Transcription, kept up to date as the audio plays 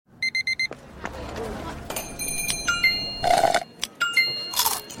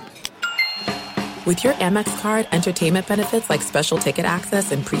With your Amex card, entertainment benefits like special ticket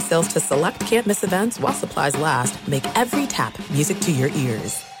access and pre-sales to select can't-miss events while supplies last make every tap music to your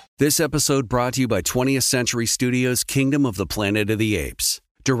ears. This episode brought to you by 20th Century Studios' Kingdom of the Planet of the Apes.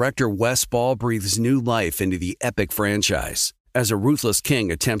 Director Wes Ball breathes new life into the epic franchise. As a ruthless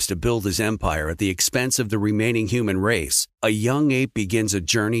king attempts to build his empire at the expense of the remaining human race, a young ape begins a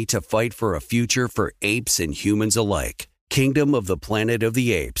journey to fight for a future for apes and humans alike. Kingdom of the Planet of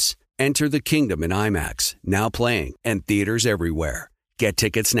the Apes. Enter the kingdom in IMAX, now playing, and theaters everywhere. Get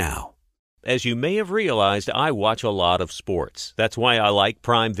tickets now. As you may have realized, I watch a lot of sports. That's why I like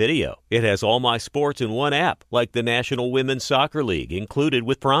Prime Video. It has all my sports in one app, like the National Women's Soccer League, included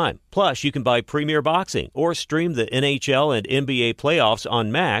with Prime. Plus, you can buy Premier Boxing or stream the NHL and NBA playoffs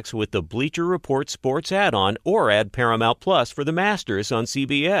on Max with the Bleacher Report Sports add-on, or add Paramount Plus for the Masters on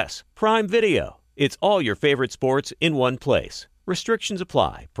CBS. Prime Video. It's all your favorite sports in one place. Restrictions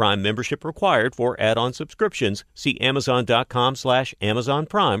apply. Prime membership required for add-on subscriptions. See Amazon.com/Amazon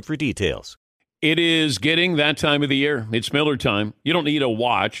Prime for details. It is getting that time of the year. It's Miller time. You don't need a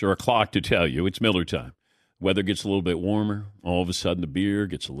watch or a clock to tell you. It's Miller time. Weather gets a little bit warmer. All of a sudden, the beer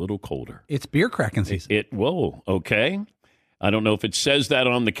gets a little colder. It's beer cracking season. Whoa, okay. I don't know if it says that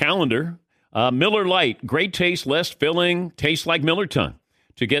on the calendar. Miller Lite, great taste, less filling, tastes like Miller time.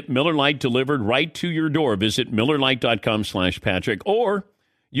 To get Miller Lite delivered right to your door, visit MillerLite.com/Patrick, or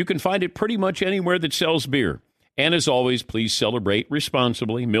you can find it pretty much anywhere that sells beer. And as always, please celebrate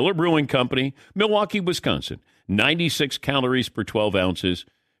responsibly. Miller Brewing Company, Milwaukee, Wisconsin. 96 calories per 12 ounces.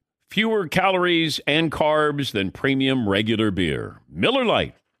 Fewer calories and carbs than premium regular beer. Miller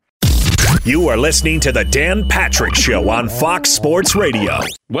Lite. You are listening to The Dan Patrick Show on Fox Sports Radio.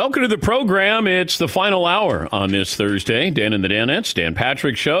 Welcome to the program. It's the final hour on this Thursday. Dan and the Danettes, Dan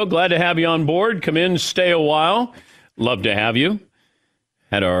Patrick Show. Glad to have you on board. Come in, stay a while. Love to have you.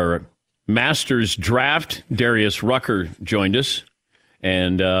 Had our Masters draft. Darius Rucker joined us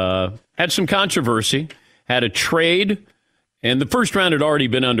and had some controversy. Had a trade, and the first round had already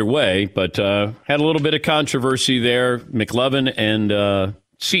been underway, but had a little bit of controversy there. McLovin and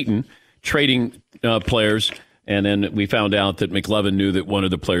Seaton trading players, and then we found out that McLovin knew that one of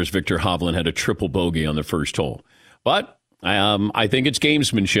the players, Victor Hovland, had a triple bogey on the first hole. But I think it's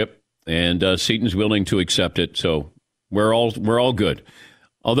gamesmanship, and Seaton's willing to accept it, so we're all good.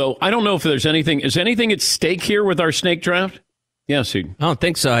 Although I don't know if there's anything. Is anything at stake here with our snake draft? Yeah, Seaton. I don't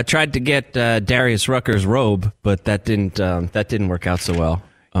think so. I tried to get Darius Rucker's robe, but that didn't work out so well.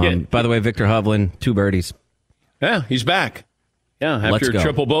 By the way, Victor Hovland, 2 birdies. Yeah, he's back. Yeah, after a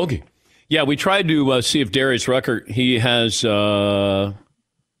triple bogey. Yeah, we tried to see if Darius Rucker, he has, who's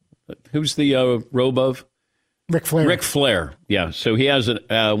the robe of? Ric Flair. Ric Flair, yeah. So he has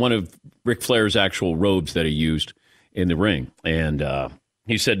one of Ric Flair's actual robes that he used in the ring. And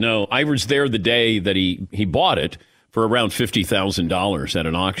he said, no, I was there the day that he bought it for around $50,000 at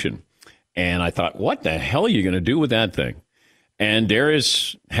an auction. And I thought, what the hell are you going to do with that thing? And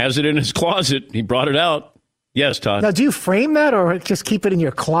Darius has it in his closet. He brought it out. Yes, Todd. Now, do you frame that or just keep it in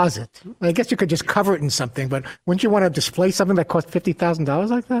your closet? I guess you could just cover it in something, but wouldn't you want to display something that costs $50,000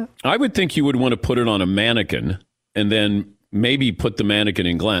 like that? I would think you would want to put it on a mannequin and then maybe put the mannequin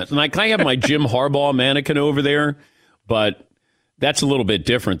in glass. Like, I have my Jim Harbaugh mannequin over there, but that's a little bit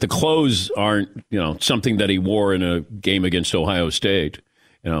different. The clothes aren't, something that he wore in a game against Ohio State.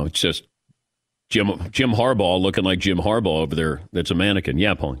 It's just Jim Harbaugh looking like Jim Harbaugh over there. That's a mannequin.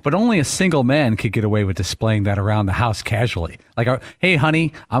 Yeah, Pauline. But only a single man could get away with displaying that around the house casually. Like, hey,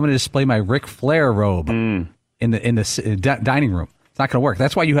 honey, I'm going to display my Ric Flair robe in the dining room. It's not going to work.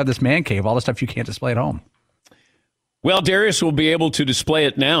 That's why you have this man cave, all the stuff you can't display at home. Well, Darius will be able to display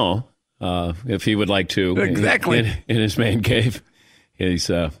it now if he would like to. Exactly. In his man cave. He's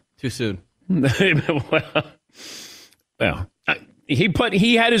too soon. Well,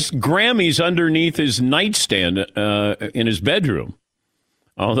 he had his Grammys underneath his nightstand in his bedroom.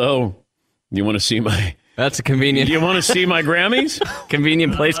 Although, you want to see my... That's a convenient... You want to see my Grammys?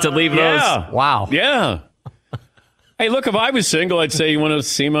 Convenient place to leave those. Wow. Yeah. Hey, look, if I was single, I'd say, you want to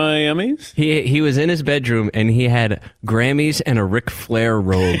see my Emmys? He was in his bedroom, and he had Grammys and a Ric Flair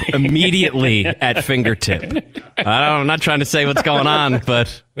robe immediately at fingertip. I'm not trying to say what's going on,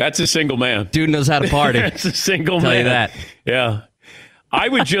 but... That's a single man. Dude knows how to party. That's a single man. Tell you that. Yeah. I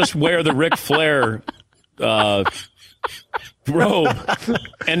would just wear the Ric Flair robe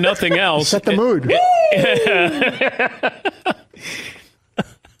and nothing else. Set the mood.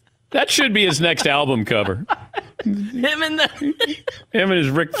 That should be his next album cover. Him and his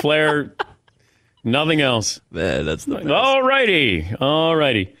Ric Flair, nothing else. That's the best. All righty.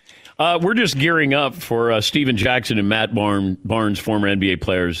 We're just gearing up for Steven Jackson and Matt Barnes, former NBA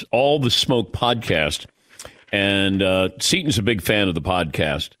players, All the Smoke podcast. And Seton's a big fan of the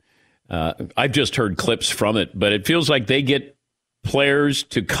podcast. I've just heard clips from it, but it feels like they get players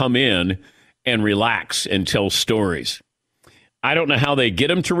to come in and relax and tell stories. I don't know how they get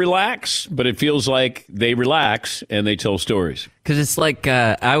them to relax, but it feels like they relax and they tell stories. Because it's like,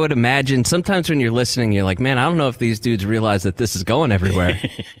 I would imagine sometimes when you're listening, you're like, man, I don't know if these dudes realize that this is going everywhere.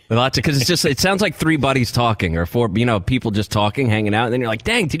 Because it sounds like three buddies talking or four, people just talking, hanging out. And then you're like,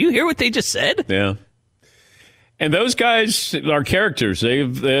 dang, did you hear what they just said? Yeah. And those guys are characters.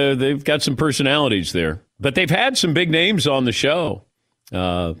 They've got some personalities there. But they've had some big names on the show.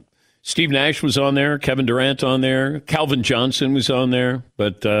 Steve Nash was on there, Kevin Durant on there, Calvin Johnson was on there.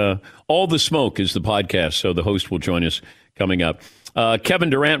 But All the Smoke is the podcast, so the host will join us coming up. Kevin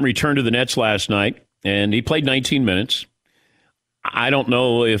Durant returned to the Nets last night, and he played 19 minutes. I don't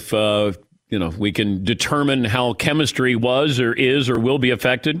know if we can determine how chemistry was or is or will be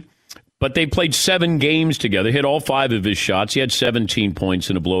affected. But they played 7 games together, hit all 5 of his shots. He had 17 points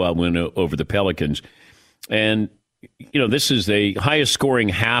in a blowout win over the Pelicans. And, this is the highest scoring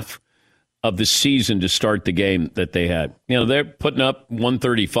half of the season to start the game that they had. They're putting up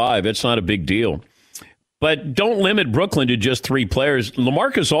 135. It's not a big deal. But don't limit Brooklyn to just 3 players.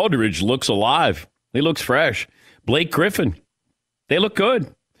 LaMarcus Aldridge looks alive. He looks fresh. Blake Griffin, they look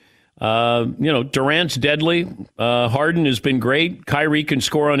good. Durant's deadly. Harden has been great. Kyrie can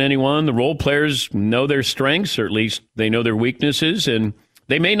score on anyone. The role players know their strengths, or at least they know their weaknesses. And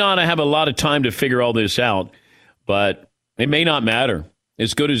they may not have a lot of time to figure all this out, but it may not matter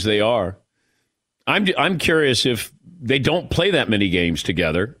as good as they are. I'm curious if they don't play that many games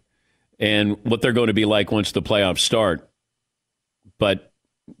together and what they're going to be like once the playoffs start. But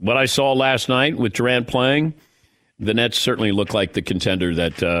what I saw last night with Durant playing, the Nets certainly look like the contender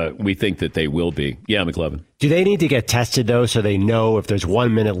that we think that they will be. Yeah, McLevin. Do they need to get tested, though, so they know if there's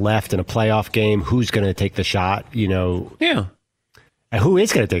 1 minute left in a playoff game, who's going to take the shot? Yeah. And who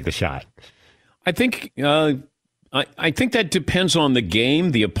is going to take the shot? I think I think that depends on the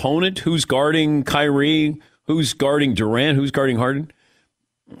game, the opponent, who's guarding Kyrie, who's guarding Durant, who's guarding Harden.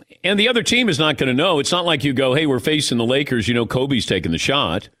 And the other team is not going to know. It's not like you go, hey, we're facing the Lakers, Kobe's taking the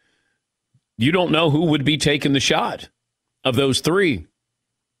shot. You don't know who would be taking the shot of those 3.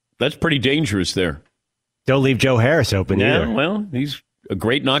 That's pretty dangerous there. Don't leave Joe Harris open either. Well, he's a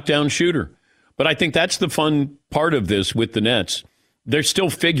great knockdown shooter. But I think that's the fun part of this with the Nets. They're still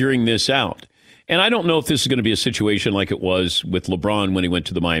figuring this out. And I don't know if this is going to be a situation like it was with LeBron when he went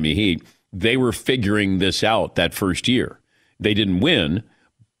to the Miami Heat. They were figuring this out that first year. They didn't win.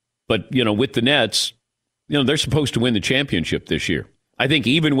 But, with the Nets, they're supposed to win the championship this year. I think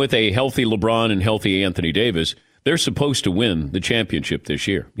even with a healthy LeBron and healthy Anthony Davis, they're supposed to win the championship this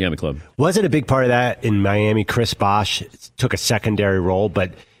year. Yeah, McClellan. Wasn't a big part of that in Miami. Chris Bosh took a secondary role,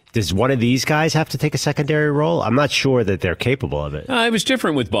 but does one of these guys have to take a secondary role? I'm not sure that they're capable of it. It was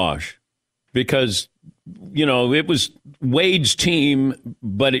different with Bosh because, it was Wade's team,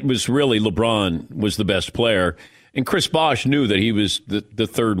 but it was really LeBron was the best player. And Chris Bosh knew that he was the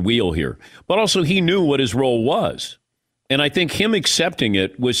third wheel here. But also he knew what his role was. And I think him accepting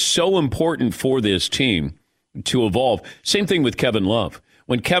it was so important for this team to evolve. Same thing with Kevin Love.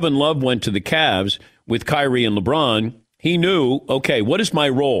 When Kevin Love went to the Cavs with Kyrie and LeBron, he knew, okay, what is my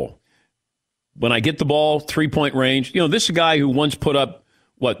role? When I get the ball, 3-point range. This is a guy who once put up,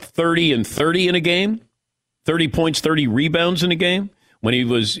 30 and 30 in a game? 30 points, 30 rebounds in a game when he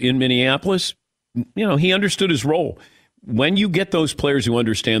was in Minneapolis. He understood his role. When you get those players who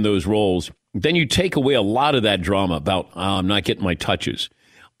understand those roles, then you take away a lot of that drama about, I'm not getting my touches.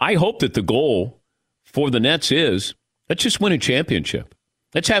 I hope that the goal for the Nets is, let's just win a championship.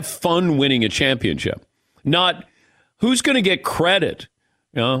 Let's have fun winning a championship. Not who's going to get credit.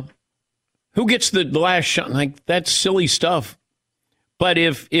 Who gets the last shot? Like, that's silly stuff. But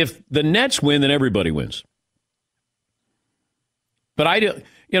if the Nets win, then everybody wins. But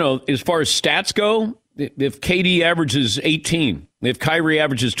as far as stats go, if KD averages 18, if Kyrie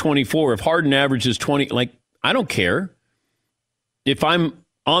averages 24, if Harden averages 20, I don't care. If I'm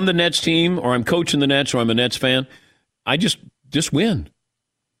on the Nets team or I'm coaching the Nets or I'm a Nets fan, I just win.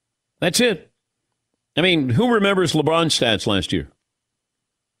 That's it. I mean, who remembers LeBron's stats last year?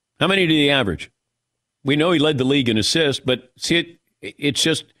 How many did he average? We know he led the league in assists, but see, it's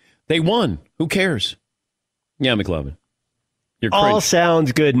just they won. Who cares? Yeah, McLovin. All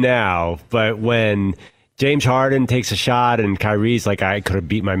sounds good now, but when James Harden takes a shot and Kyrie's like, I could have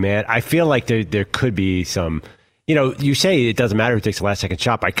beat my man, I feel like there could be some You say it doesn't matter who takes the last second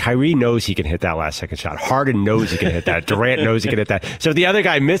shot, but Kyrie knows he can hit that last second shot. Harden knows he can hit that. Durant knows he can hit that. So if the other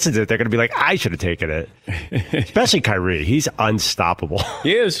guy misses it, they're going to be like, I should have taken it. Especially Kyrie. He's unstoppable.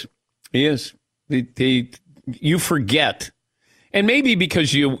 He is. You forget. And maybe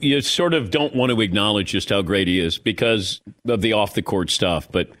because you sort of don't want to acknowledge just how great he is because of the off-the-court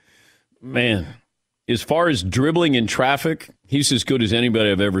stuff. But, man, as far as dribbling in traffic, he's as good as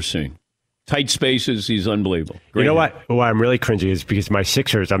anybody I've ever seen. Tight spaces, he's unbelievable. Great. You know what? Why I'm really cringy is because my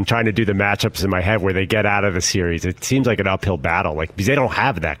Sixers, I'm trying to do the matchups in my head where they get out of the series. It seems like an uphill battle, because they don't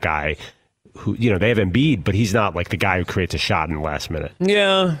have that guy who, they have Embiid, but he's not like the guy who creates a shot in the last minute.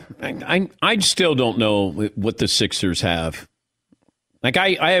 Yeah, I still don't know what the Sixers have.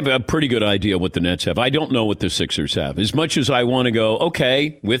 I have a pretty good idea what the Nets have. I don't know what the Sixers have. As much as I want to go,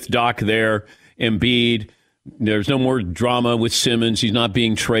 okay, with Doc there, Embiid, there's no more drama with Simmons. He's not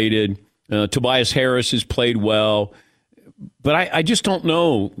being traded. Tobias Harris has played well. But I just don't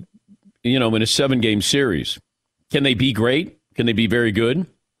know, in a 7-game series. Can they be great? Can they be very good?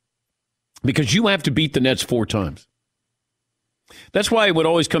 Because you have to beat the Nets 4 times. That's why it would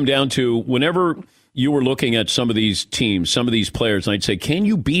always come down to whenever you were looking at some of these teams, some of these players, and I'd say, can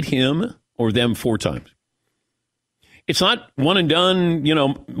you beat him or them 4 times? It's not one and done,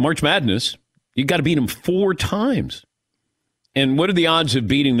 March Madness. You got to beat them 4 times. And what are the odds of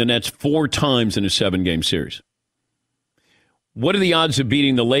beating the Nets 4 times in a 7-game series? What are the odds of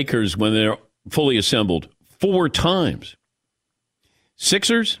beating the Lakers when they're fully assembled 4 times?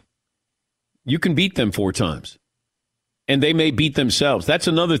 Sixers, you can beat them 4 times. And they may beat themselves. That's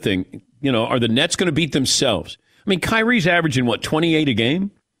another thing. Are the Nets going to beat themselves? I mean, Kyrie's averaging, 28 a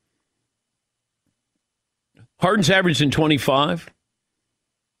game? Harden's averaging 25.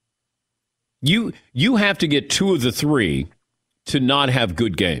 You have to get 2 of the 3 to not have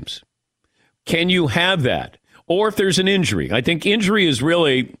good games. Can you have that? Or if there's an injury. I think injury is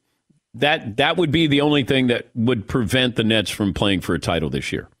really, that would be the only thing that would prevent the Nets from playing for a title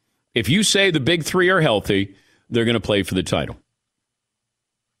this year. If you say the big 3 are healthy, they're going to play for the title.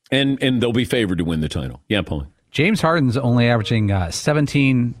 And they'll be favored to win the title. Yeah, Paul. James Harden's only averaging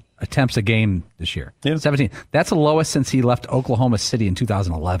 17 attempts a game this year. Yeah. 17. That's the lowest since he left Oklahoma City in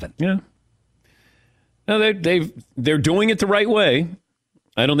 2011. Yeah. No, they're doing it the right way.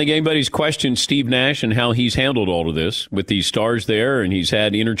 I don't think anybody's questioned Steve Nash and how he's handled all of this with these stars there, and he's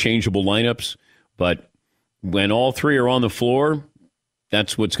had interchangeable lineups. But when all 3 are on the floor,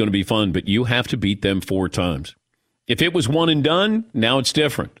 that's what's going to be fun. But you have to beat them 4 times. If it was one and done, now it's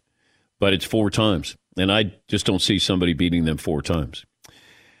different. But it's 4 times. And I just don't see somebody beating them 4 times.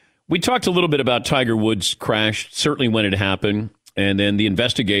 We talked a little bit about Tiger Woods' crash, certainly when it happened. And then the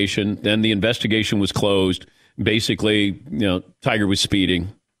investigation. Then the investigation was closed. Basically, Tiger was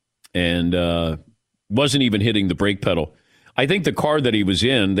speeding and wasn't even hitting the brake pedal. I think the car that he was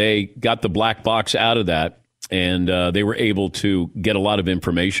in, they got the black box out of that, and they were able to get a lot of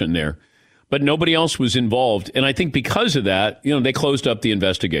information there. But nobody else was involved. And I think because of that, they closed up the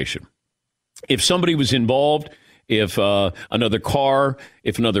investigation. If somebody was involved, if another car,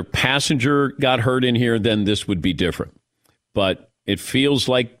 if another passenger got hurt in here, then this would be different. But it feels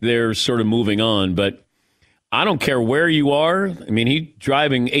like they're sort of moving on. But I don't care where you are. I mean, he's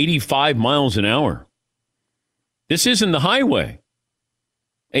driving 85 miles an hour. This isn't the highway.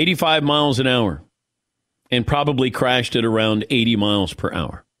 85 miles an hour. And probably crashed at around 80 miles per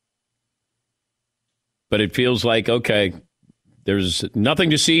hour. But it feels like, okay, there's nothing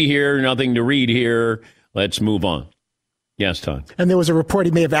to see here, nothing to read here. Let's move on. Yes, Todd. And there was a report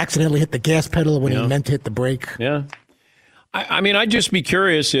he may have accidentally hit the gas pedal when he meant to hit the brake. Yeah. I mean, I'd just be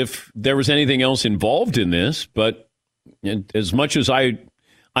curious if there was anything else involved in this. But as much as I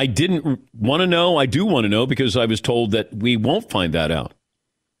didn't want to know, I do want to know because I was told that we won't find that out.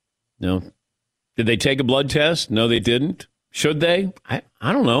 No. Did they take a blood test? No, they didn't. Should they? I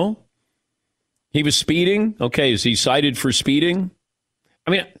don't know. He was speeding. Okay, is he cited for speeding?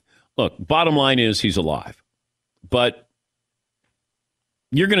 I mean, look, bottom line is he's alive. But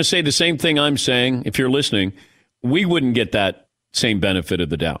you're going to say the same thing I'm saying if you're listening. We wouldn't get that same benefit of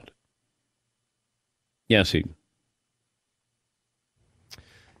the doubt. Yes, he.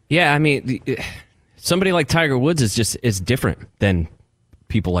 Yeah, I mean, somebody like Tiger Woods is different than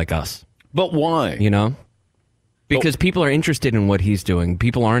people like us. But why? Because people are interested in what he's doing.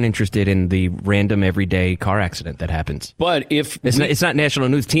 People aren't interested in the random everyday car accident that happens. But if it's not national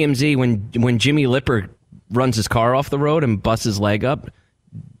news. TMZ, when Jimmy Lipper runs his car off the road and busts his leg up,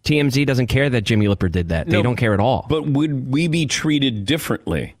 TMZ doesn't care that Jimmy Lipper did that. They don't care at all. But would we be treated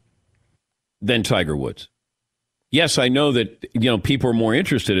differently than Tiger Woods? Yes, I know that people are more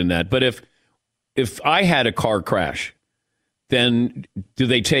interested in that. But if if I had a car crash, then do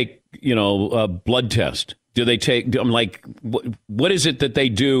they take, a blood test? Do they take, I'm like, what is it that they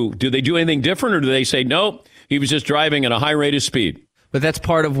do? Do they do anything different, or do they say, nope, he was just driving at a high rate of speed? But that's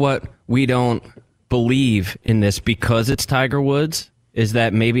part of what we don't believe in this because it's Tiger Woods, is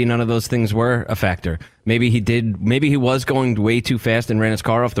that maybe none of those things were a factor. Maybe he was going way too fast and ran his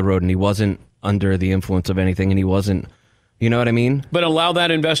car off the road, and he wasn't under the influence of anything, and he wasn't, you know what I mean? But allow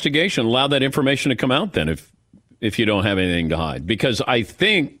that investigation, allow that information to come out then if you don't have anything to hide. Because I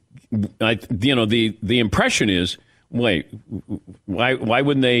think, the impression is, wait, why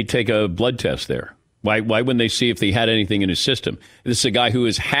wouldn't they take a blood test there? Why wouldn't they see if he had anything in his system? This is a guy who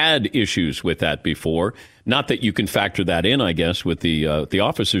has had issues with that before. Not that you can factor that in, I guess, with the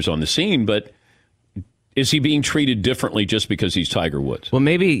officers on the scene, but is he being treated differently just because he's Tiger Woods? Well,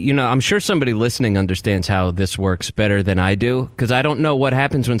 maybe, I'm sure somebody listening understands how this works better than I do, because I don't know what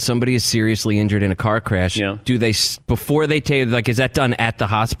happens when somebody is seriously injured in a car crash. Yeah. Do they, before they take, is that done at the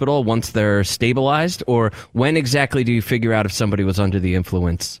hospital once they're stabilized, or when exactly do you figure out if somebody was under the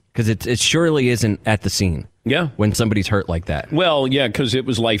influence? Because it surely isn't at the scene. Yeah. When somebody's hurt like that. Well, yeah, because it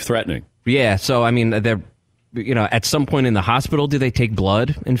was life-threatening. Yeah, so, they're... at some point in the hospital, do they take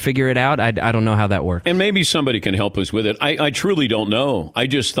blood and figure it out? I don't know how that works. And maybe somebody can help us with it. I truly don't know. I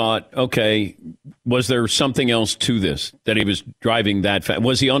just thought, okay, was there something else to this, that he was driving that fast?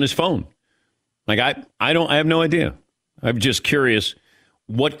 Was he on his phone? Like, I have no idea. I'm just curious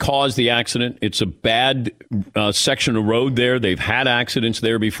what caused the accident. It's a bad section of road there. They've had accidents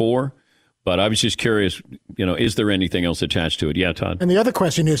there before. But I was just curious, is there anything else attached to it? Yeah, Todd. And the other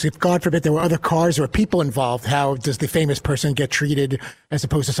question is, if God forbid there were other cars or people involved, how does the famous person get treated as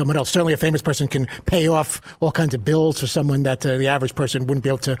opposed to someone else? Certainly a famous person can pay off all kinds of bills for someone that the average person wouldn't be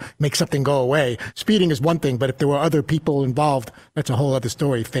able to make something go away. Speeding is one thing, but if there were other people involved, that's a whole other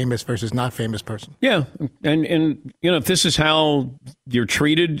story, famous versus not famous person. Yeah. And if this is how you're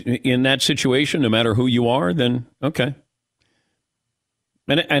treated in that situation, no matter who you are, then okay.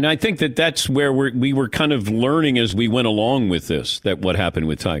 And I think that's where we were kind of learning as we went along with this, that what happened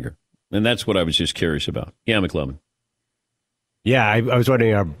with Tiger. And that's what I was just curious about. Yeah, McLovin. Yeah, I was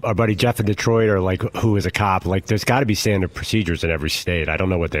wondering, our buddy Jeff in Detroit, or who is a cop, there's got to be standard procedures in every state. I don't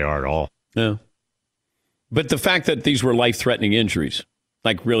know what they are at all. Yeah. But the fact that these were life-threatening injuries,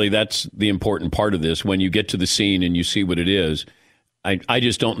 really, that's the important part of this. When you get to the scene and you see what it is, I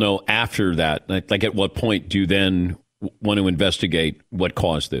just don't know after that, at what point do you then want to investigate what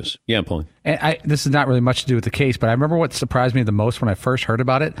caused this. Yeah, Paul. And this is not really much to do with the case, but I remember what surprised me the most when I first heard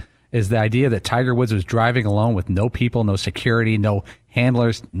about it is the idea that Tiger Woods was driving alone with no people, no security, no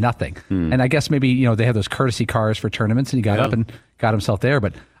handlers, nothing. And I guess maybe, they have those courtesy cars for tournaments, and he got up and got himself there.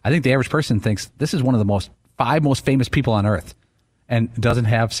 But I think the average person thinks this is one of the five most famous people on earth and doesn't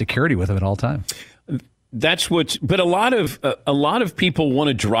have security with him at all times. But a lot of people want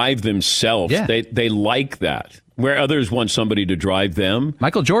to drive themselves. Yeah. They like that. Where others want somebody to drive them.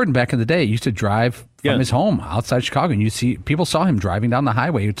 Michael Jordan back in the day used to drive from his home outside Chicago, and people saw him driving down the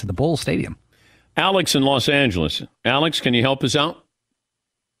highway to the Bulls Stadium. Alex in Los Angeles. Alex, can you help us out?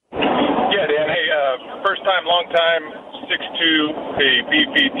 Yeah, Dan. Hey, first time, long time, 6'2", a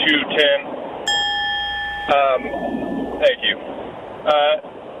BP 210. Thank you.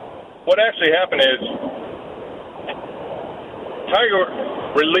 What actually happened is Tiger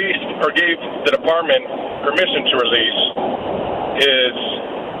released or gave the department permission to release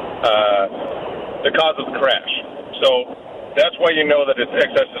the cause of the crash. So that's why you know that it's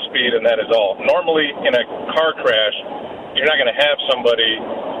excessive speed, and that is all. Normally, in a car crash, you're not going to have somebody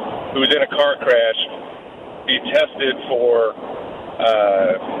who's in a car crash be tested for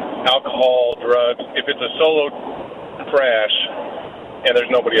alcohol, drugs, if it's a solo crash and there's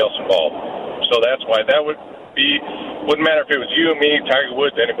nobody else involved. So that's why that wouldn't matter if it was you, me, Tiger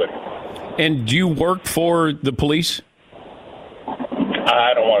Woods, anybody. And do you work for the police?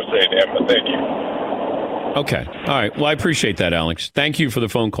 I don't want to say it, but thank you. Okay. All right. Well, I appreciate that, Alex. Thank you for the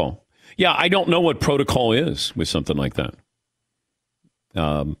phone call. Yeah, I don't know what protocol is with something like that.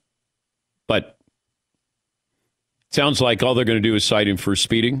 But it sounds like all they're going to do is cite him for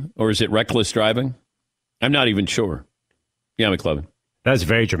speeding, or is it reckless driving? I'm not even sure. Yeah, McLovin. That was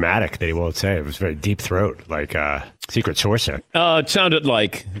very dramatic that he won't say. It was very deep throat, like Secret Sorcerer. It sounded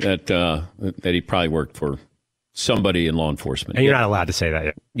like that he probably worked for somebody in law enforcement. And you're not allowed to say that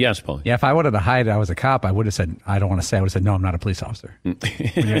yet. Yes, Paul. Yeah, if I wanted to hide I was a cop, I would have said, I don't want to say. I would have said, no, I'm not a police officer. When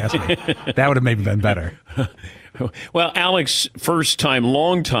you asked me. That would have maybe been better. Well, Alex, first time,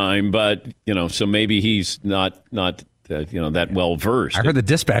 long time, but, so maybe he's not that well versed. I heard the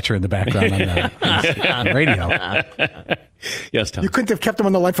dispatcher in the background on the radio. Yes, Tom. You couldn't have kept him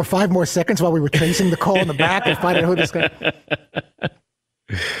on the line for 5 more seconds while we were tracing the call in the back and finding out who this guy.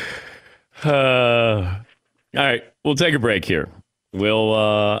 All right, we'll take a break here.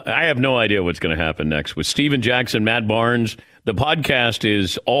 I have no idea what's going to happen next with Steven Jackson, Matt Barnes. The podcast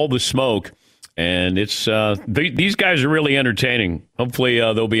is All the Smoke, and it's these guys are really entertaining. Hopefully,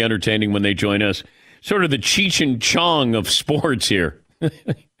 they'll be entertaining when they join us. Sort of the Cheech and Chong of sports here. All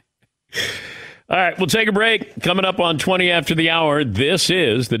right, we'll take a break. Coming up on 20 after the hour, this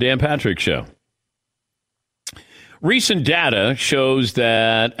is the Dan Patrick Show. Recent data shows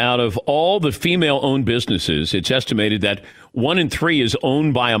that out of all the female-owned businesses, it's estimated that 1 in 3 is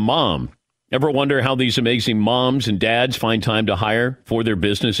owned by a mom. Ever wonder how these amazing moms and dads find time to hire for their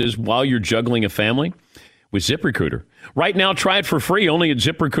businesses while you're juggling a family? With ZipRecruiter. Right now, try it for free only at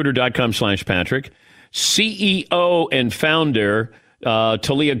ZipRecruiter.com/Patrick. CEO and founder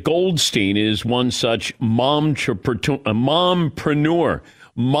Talia Goldstein is one such mompreneur.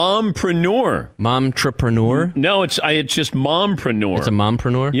 Momtrepreneur? No, it's just mompreneur. It's a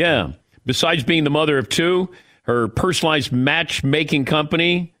mompreneur? Yeah. Besides being the mother of 2, her personalized matchmaking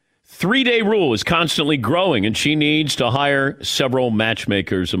company, 3-Day Rule, is constantly growing, and she needs to hire several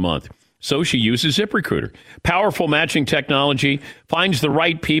matchmakers a month. So she uses ZipRecruiter. Powerful matching technology, finds the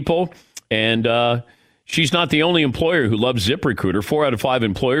right people, and she's not the only employer who loves ZipRecruiter. 4 out of 5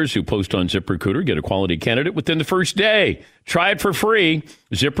 employers who post on ZipRecruiter get a quality candidate within the first day. Try it for free.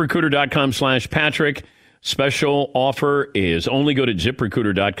 ZipRecruiter.com/Patrick. Special offer is only go to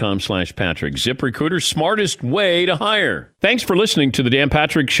ZipRecruiter.com/Patrick. ZipRecruiter, smartest way to hire. Thanks for listening to the Dan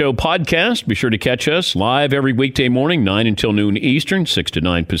Patrick Show podcast. Be sure to catch us live every weekday morning, 9 until noon Eastern, 6 to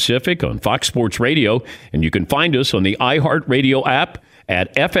 9 Pacific on Fox Sports Radio. And you can find us on the iHeartRadio app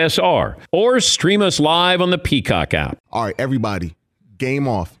at FSR, or stream us live on the Peacock app. All right, everybody, game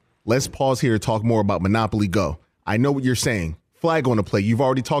off. Let's pause here to talk more about Monopoly Go. I know what you're saying. Flag on the play. You've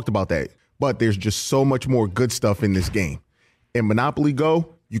already talked about that. But there's just so much more good stuff in this game. In Monopoly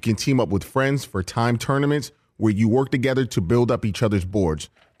Go, you can team up with friends for time tournaments where you work together to build up each other's boards.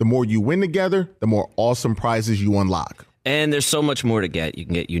 The more you win together, the more awesome prizes you unlock. And there's so much more to get. You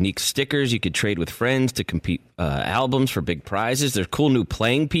can get unique stickers. You could trade with friends to compete albums for big prizes. There's cool new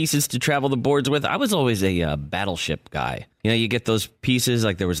playing pieces to travel the boards with. I was always a battleship guy. You know, you get those pieces,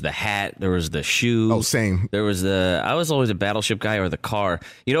 like there was the hat, there was the shoe. Oh, same. I was always a battleship guy, or the car.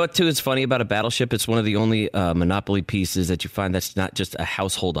 You know what, too, is funny about a battleship? It's one of the only Monopoly pieces that you find that's not just a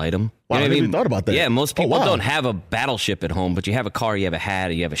household item. Wow, You know I never even thought about that. Yeah, most people wow. don't have a battleship at home, but you have a car, you have a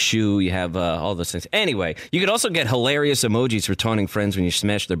hat, you have a shoe, you have all those things. Anyway, you could also get hilarious emojis for taunting friends when you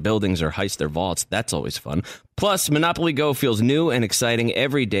smash their buildings or heist their vaults. That's always fun. Plus, Monopoly Go feels new and exciting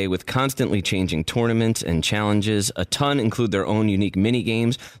every day with constantly changing tournaments and challenges. A ton include their own unique mini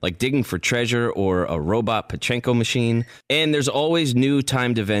games, like digging for treasure or a robot Pachinko machine. And there's always new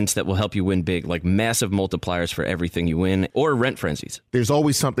timed events that will help you win big, like massive multipliers for everything you win, or rent frenzies. There's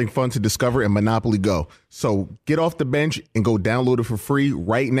always something fun to discover in Monopoly Go. So get off the bench and go download it for free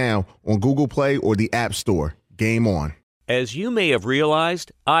right now on Google Play or the App Store. Game on. As you may have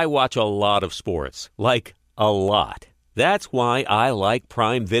realized, I watch a lot of sports, like a lot. That's why I like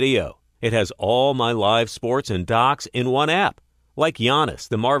Prime Video. It has all my live sports and docs in one app, like Giannis,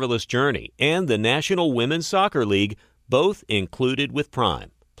 The Marvelous Journey, and the National Women's Soccer League, both included with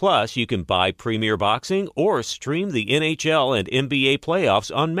Prime. Plus, you can buy Premier Boxing or stream the NHL and NBA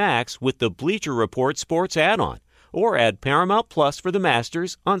playoffs on Max with the Bleacher Report Sports add-on, or add Paramount Plus for the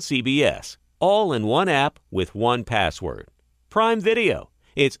Masters on CBS. All in one app with one password. Prime Video.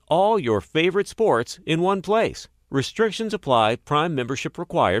 It's all your favorite sports in one place. Restrictions apply. Prime membership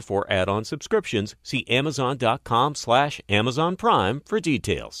required for add-on subscriptions. See Amazon.com/Amazon Prime for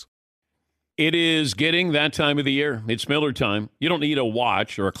details. It is getting that time of the year. It's Miller time. You don't need a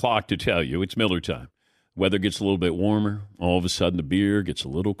watch or a clock to tell you. It's Miller time. Weather gets a little bit warmer. All of a sudden, the beer gets a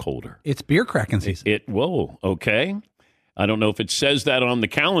little colder. It's beer cracking season. Whoa, okay. I don't know if it says that on the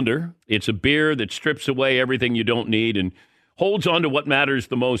calendar. It's a beer that strips away everything you don't need and holds on to what matters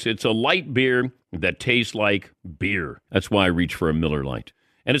the most. It's a light beer that tastes like beer. That's why I reach for a Miller Lite.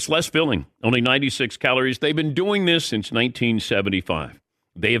 And it's less filling, only 96 calories. They've been doing this since 1975.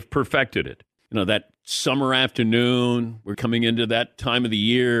 They have perfected it. You know, that summer afternoon, we're coming into that time of the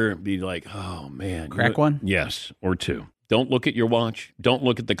year, be like, oh, man. Crack one? Yes, or two. Don't look at your watch. Don't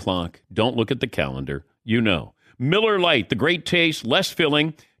look at the clock. Don't look at the calendar. You know. Miller Lite, the great taste, less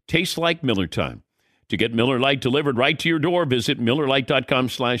filling, tastes like Miller time. To get Miller Lite delivered right to your door, visit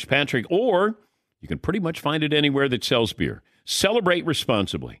MillerLite.com/Patrick, or you can pretty much find it anywhere that sells beer. Celebrate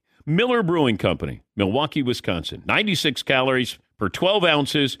responsibly. Miller Brewing Company, Milwaukee, Wisconsin. 96 calories per 12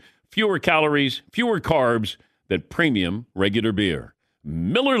 ounces, fewer calories, fewer carbs than premium regular beer.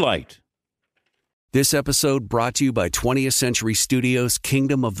 Miller Lite. This episode brought to you by 20th Century Studios'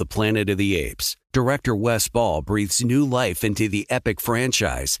 Kingdom of the Planet of the Apes. Director Wes Ball breathes new life into the epic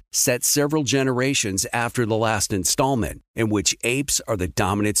franchise, set several generations after the last installment, in which apes are the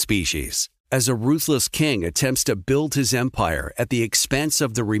dominant species. As a ruthless king attempts to build his empire at the expense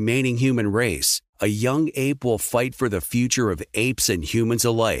of the remaining human race, a young ape will fight for the future of apes and humans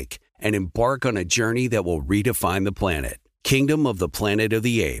alike and embark on a journey that will redefine the planet. Kingdom of the Planet of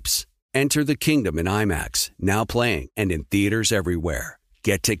the Apes. Enter the kingdom in IMAX, now playing and in theaters everywhere.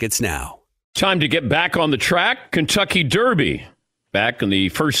 Get tickets now. Time to get back on the track. Kentucky Derby. Back on the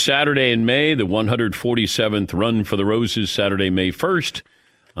first Saturday in May, the 147th Run for the Roses, Saturday, May 1st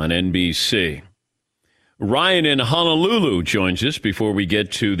on NBC. Ryan in Honolulu joins us before we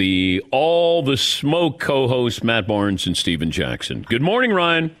get to the All the Smoke co-hosts Matt Barnes and Steven Jackson. Good morning,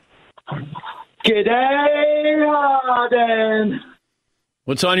 Ryan. G'day, Harden.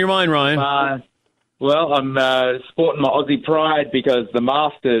 What's on your mind, Ryan? Well, I'm sporting my Aussie pride because the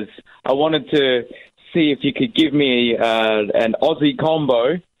Masters, I wanted to see if you could give me an Aussie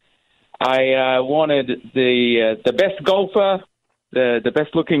combo. I wanted the best golfer, the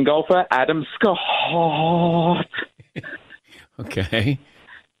best-looking golfer, Adam Scott. Okay.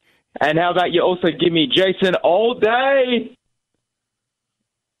 And how about you also give me Jason all day?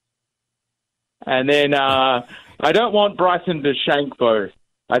 And then I don't want Bryson DeChambeau.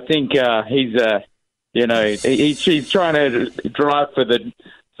 I think he's he's trying to drive for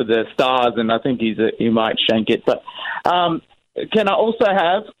the stars, and I think he might shank it. But can I also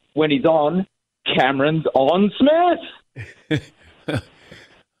have, when he's on, Cameron's on Smith?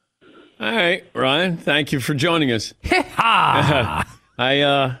 All right, Ryan. Thank you for joining us. I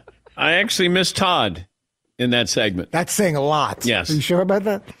actually missed Todd in that segment. That's saying a lot. Yes. Are you sure about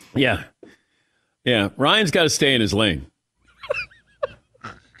that? Yeah. Yeah. Ryan's got to stay in his lane.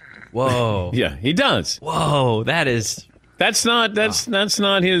 Whoa. Yeah, he does. Whoa, that's not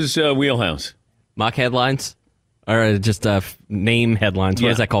his wheelhouse. Mock headlines? Or just name headlines.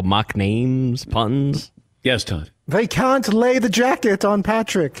 What is that called? Mock names? Puns? Yes, Todd. They can't lay the jacket on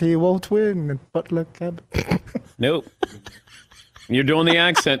Patrick. He won't win. Butler Cabot. Nope. You're doing the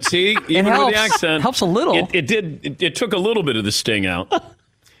accent. See? Even with the accent. Helps a little. It took a little bit of the sting out.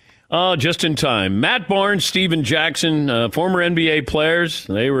 Just in time. Matt Barnes, Steven Jackson, former NBA players.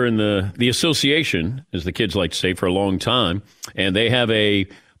 They were in the association, as the kids like to say, for a long time. And they have a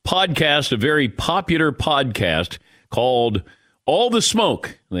podcast, a very popular podcast called All the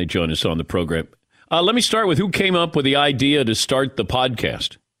Smoke. And they join us on the program. Let me start with who came up with the idea to start the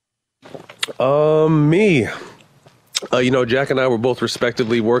podcast. Me. Jack and I were both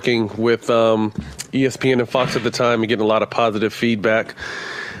respectively working with ESPN and Fox at the time and getting a lot of positive feedback.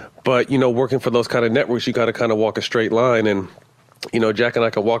 But, working for those kind of networks, you got to kind of walk a straight line. And, Jack and I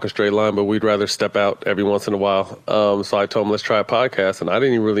could walk a straight line, but we'd rather step out every once in a while. So I told him, let's try a podcast. And I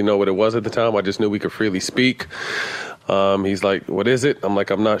didn't even really know what it was at the time. I just knew we could freely speak. He's like, what is it? I'm like,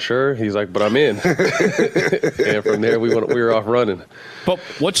 I'm not sure. He's like, but I'm in. And from there, we were off running. But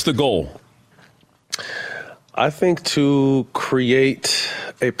what's the goal? I think to create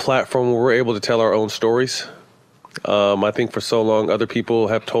a platform where we're able to tell our own stories. I think for so long, other people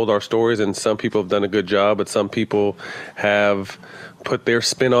have told our stories, and some people have done a good job, but some people have put their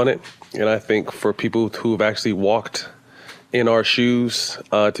spin on it. And I think for people who've actually walked in our shoes,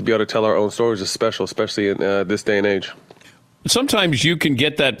 to be able to tell our own stories is special, especially in this day and age. Sometimes you can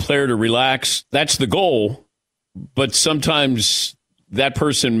get that player to relax. That's the goal. But sometimes that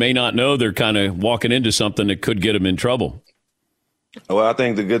person may not know they're kind of walking into something that could get them in trouble. Well, I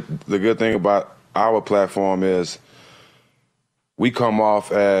think the good thing about our platform is we come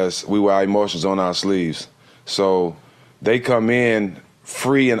off as we wear our emotions on our sleeves. So they come in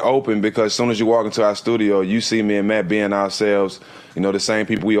free and open because as soon as you walk into our studio, you see me and Matt being ourselves, the same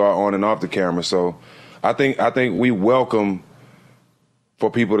people we are on and off the camera. So I think we welcome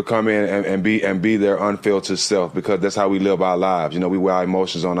for people to come in and be their unfiltered self because that's how we live our lives. We wear our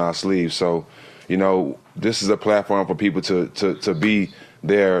emotions on our sleeves. So, this is a platform for people to be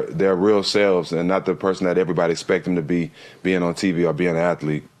their real selves and not the person that everybody expects them to be, being on TV or being an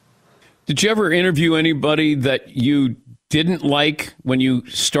athlete. Did you ever interview anybody that you didn't like when you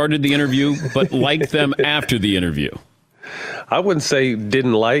started the interview, but liked them after the interview? I wouldn't say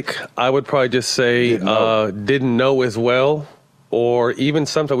didn't like. I would probably just say didn't know as well. Or even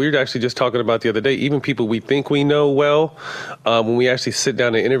sometimes, we were actually just talking about the other day, even people we think we know well, when we actually sit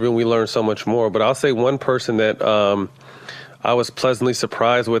down and interview, we learn so much more. But I'll say one person that I was pleasantly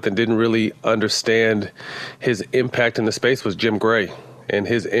surprised with and didn't really understand his impact in the space was Jim Gray. and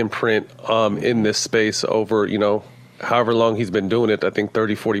his imprint in this space over, however long he's been doing it, I think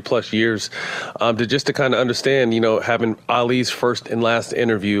 30, 40 plus years, to kind of understand, having Ali's first and last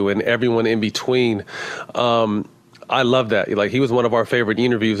interview and everyone in between. I love that. Like, he was one of our favorite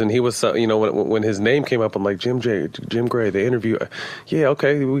interviews, and he was, when his name came up, I'm like, Jim Gray, the interview. Yeah,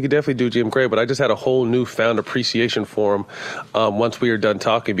 okay, we could definitely do Jim Gray, but I just had a whole newfound appreciation for him once we were done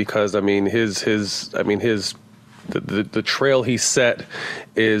talking, because the trail he set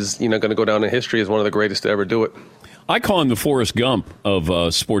is, going to go down in history as one of the greatest to ever do it. I call him the Forrest Gump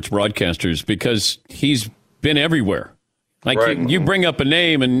of sports broadcasters because he's been everywhere. Like, right. you bring up a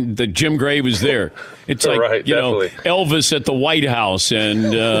name and the Jim Gray was there. It's like, right, Elvis at the White House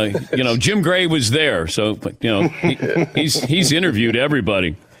and, Jim Gray was there. So, he's interviewed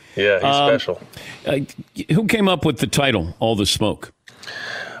everybody. Yeah, he's special. Who came up with the title, All the Smoke?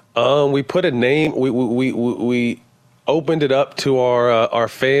 We put a name. We opened it up to our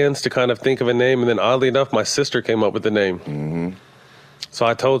fans to kind of think of a name, and then oddly enough, my sister came up with the name. Mm-hmm. So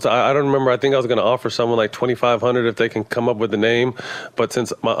I don't remember. I think I was going to offer someone like $2,500 if they can come up with the name, but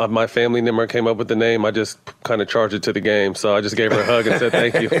since my family member came up with the name, I just kind of charged it to the game. So I just gave her a hug and said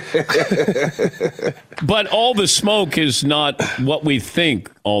thank you. But All the Smoke is not what we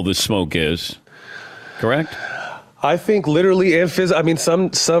think All the Smoke is, correct? I think literally and physically. I mean,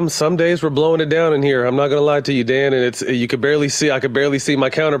 some days we're blowing it down in here. I'm not going to lie to you, Dan, and I could barely see my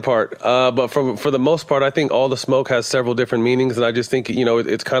counterpart. But for the most part, I think All the Smoke has several different meanings, and I just think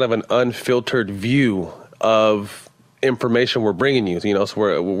it's kind of an unfiltered view of information we're bringing you. So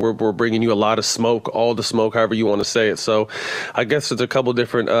we're bringing you a lot of smoke, all the smoke, however you want to say it. So I guess there's a couple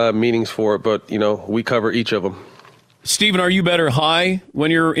different meanings for it, but we cover each of them. Stephen, are you better high when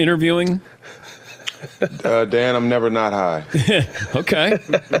you're interviewing? Dan, I'm never not high. Okay.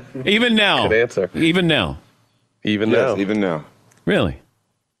 Even now. Good answer. Even now. Even now. Really?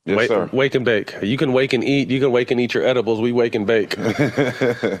 Yes, sir. Wake and bake. You can wake and eat. You can wake and eat your edibles. We wake and bake.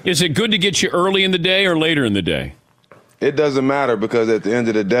 Is it good to get you early in the day or later in the day? It doesn't matter, because at the end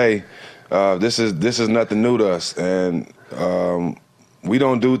of the day, this is nothing new to us, and we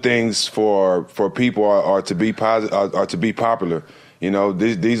don't do things for people or to be positive or to be popular. These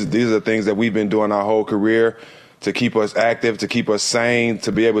are the things that we've been doing our whole career to keep us active, to keep us sane,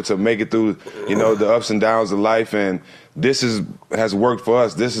 to be able to make it through, the ups and downs of life. And this has worked for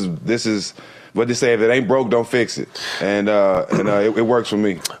us. This is what they say: if it ain't broke, don't fix it. And it works for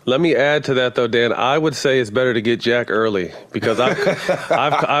me. Let me add to that, though, Dan. I would say it's better to get Jack early, because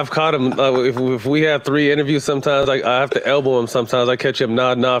I've caught him. If we have 3 interviews, sometimes I have to elbow him. Sometimes I catch him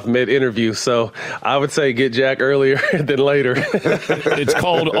nodding off mid-interview. So I would say get Jack earlier than later. It's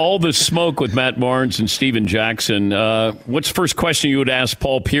called All the Smoke with Matt Barnes and Steven Jackson. What's the first question you would ask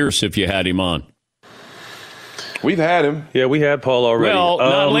Paul Pierce if you had him on? We've had him. Yeah, we had Paul already. Well,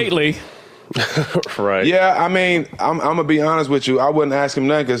 not lately. Right. Yeah, I mean, I'm gonna be honest with you. I wouldn't ask him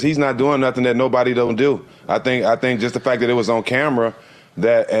nothing, because he's not doing nothing that nobody don't do. I think just the fact that it was on camera,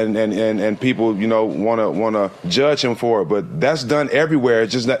 that and people wanna judge him for it, but that's done everywhere.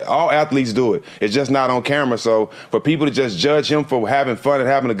 It's just that all athletes do it. It's just not on camera. So for people to just judge him for having fun and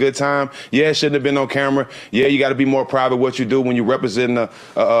having a good time, yeah, it shouldn't have been on camera. Yeah, you got to be more private what you do when you're representing what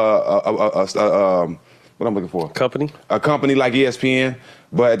I'm looking for. A company like ESPN,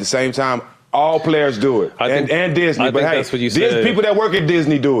 but at the same time, all players do it, and Disney. But hey, that's what you said. People that work at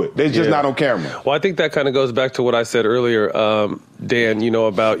Disney do it. They're just not on camera. Well, I think that kind of goes back to what I said earlier, Dan,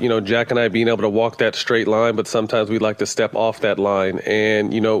 about, Jack and I being able to walk that straight line, but sometimes we like to step off that line.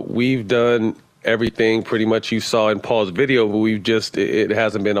 And, we've done everything pretty much you saw in Paul's video, but it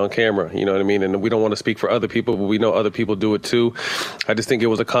hasn't been on camera, you know what I mean? And we don't want to speak for other people, but we know other people do it too. I just think it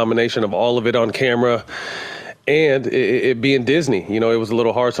was a combination of all of it on camera. And it being Disney, it was a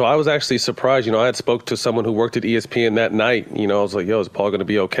little hard. So I was actually surprised. I had spoke to someone who worked at ESPN that night. I was like, yo, is Paul going to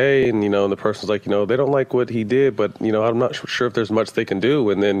be okay? And, and the person's like, they don't like what he did, but, I'm not sure if there's much they can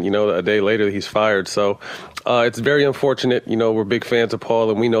do. And then, a day later, he's fired. So it's very unfortunate. We're big fans of Paul,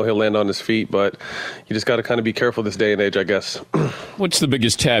 and we know he'll land on his feet. But you just got to kind of be careful this day and age, I guess. What's the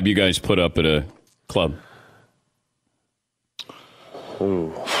biggest tab you guys put up at a club?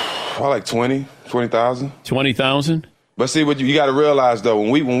 Ooh. Probably like 20,000. 20,000? But see, what you got to realize, though,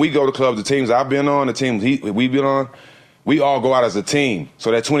 when we go to clubs, the teams I've been on, the teams we've been on, we all go out as a team.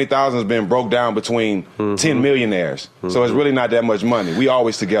 So that 20,000 has been broke down between 10 millionaires. So it's really not that much money. We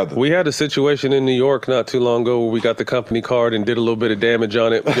always together. We had a situation in New York not too long ago where we got the company card and did a little bit of damage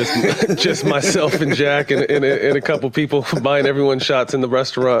on it. Just myself and Jack and a couple people buying everyone shots in the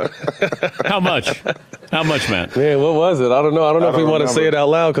restaurant. How much? How much, Matt? Man, what was it? I don't know. I don't know if we want to say it out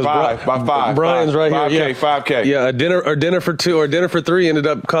loud because Brian's right here. 5K. Yeah, a dinner for two or dinner for three ended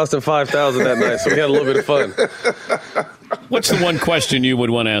up costing $5,000 that night, so we had a little bit of fun. What's the one question you would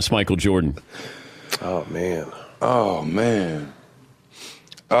want to ask Michael Jordan? Oh man.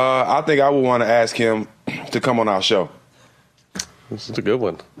 I think I would want to ask him to come on our show. This is a good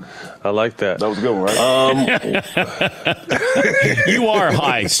one. I like that. That was a good one, right? You are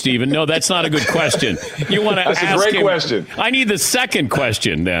high, Stephen. No, that's not a good question. You want to ask him. That's a great question. I need the second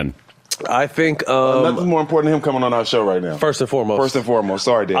question then. I think nothing's more important than him coming on our show right now. First and foremost.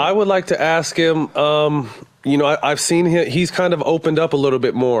 Sorry, Dan. I would like to ask him. I've seen him. He's kind of opened up a little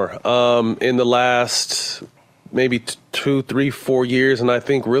bit more in the last maybe 2, 3, 4 years, and I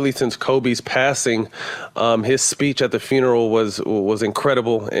think really since Kobe's passing, his speech at the funeral was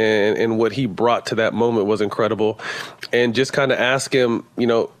incredible, and what he brought to that moment was incredible. And just kind of ask him,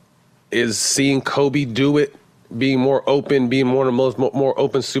 is seeing Kobe do it, being more open, being one of the more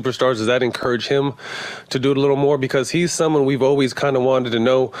open superstars, does that encourage him to do it a little more? Because he's someone we've always kind of wanted to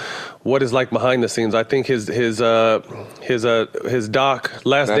know what is like behind the scenes. I think his doc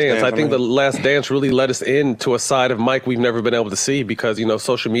Last Dance. I think the Last Dance really let us into a side of Mike we've never been able to see because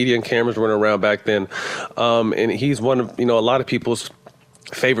social media and cameras weren't around back then, and he's one of a lot of people's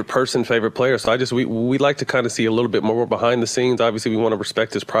favorite player. So we like to kind of see a little bit more behind the scenes. Obviously, we want to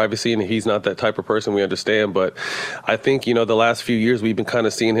respect his privacy, and he's not that type of person. We understand, but I think the last few years we've been kind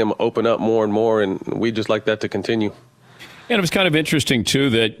of seeing him open up more and more, and we just like that to continue. And it was kind of interesting too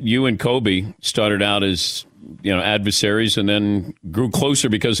that you and Kobe started out as adversaries, and then grew closer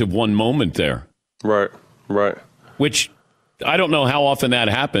because of one moment there. Right. Which I don't know how often that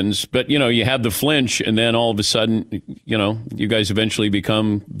happens, but, you have the flinch, and then all of a sudden, you guys eventually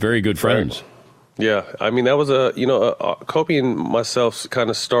become very good friends. Right. Yeah. I mean, that was Kobe and myself kind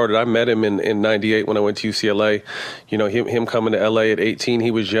of started. I met him in 98 when I went to UCLA. Him coming to LA at 18, he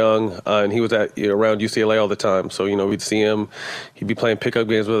was young, and he was around UCLA all the time. So, we'd see him. He'd be playing pickup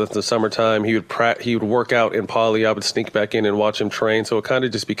games with us in the summertime. He would work out in Poly. I would sneak back in and watch him train. So it kind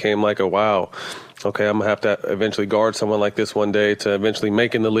of just became like wow. Okay, I'm going to have to eventually guard someone like this one day to eventually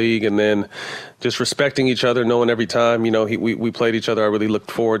make in the league, and then just respecting each other, knowing every time, we played each other, I really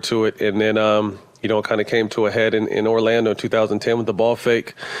looked forward to it. And then, it kind of came to a head in Orlando in 2010 with the ball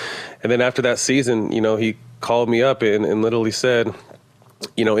fake. And then after that season, he called me up and literally said,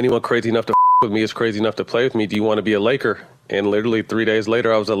 anyone crazy enough to with me is crazy enough to play with me. Do you want to be a Laker? And literally 3 days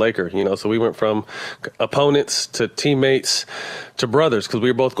later, I was a Laker, so we went from opponents to teammates to brothers because we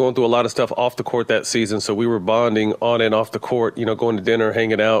were both going through a lot of stuff off the court that season. So we were bonding on and off the court, going to dinner,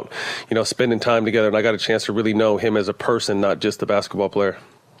 hanging out, spending time together. And I got a chance to really know him as a person, not just a basketball player.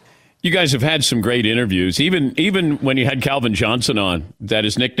 You guys have had some great interviews, even when you had Calvin Johnson on, that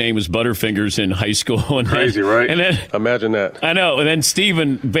his nickname was Butterfingers in high school. And crazy, right? And then, imagine that. I know. And then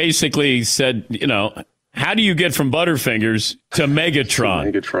Steven basically said, how do you get from Butterfingers to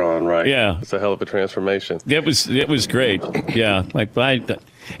Megatron? Megatron, right. Yeah. It's a hell of a transformation. It was great. Yeah.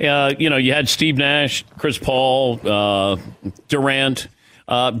 You had Steve Nash, Chris Paul, Durant.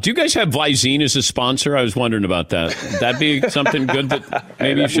 Do you guys have Visine as a sponsor? I was wondering about that. That'd be something good that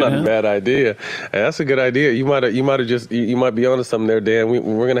maybe you should have. That's not a bad idea. That's a good idea. You might be onto something there, Dan.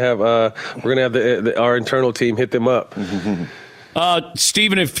 We're gonna have our internal team hit them up.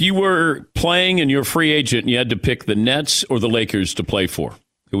 Steven, if you were playing and you're a free agent and you had to pick the Nets or the Lakers to play for,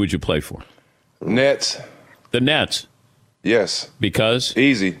 who would you play for? Nets. The Nets? Yes. Because?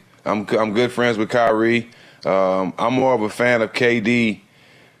 Easy. I'm good friends with Kyrie. I'm more of a fan of KD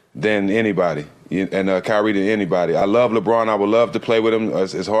than anybody, and Kyrie than anybody. I love LeBron. I would love to play with him.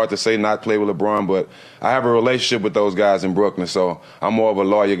 It's hard to say not play with LeBron, but I have a relationship with those guys in Brooklyn, so I'm more of a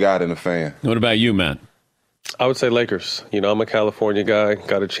loyal guy than a fan. What about you, Matt? I would say Lakers. I'm a California guy.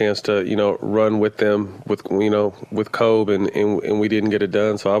 Got a chance to, run with them with Kobe, and we didn't get it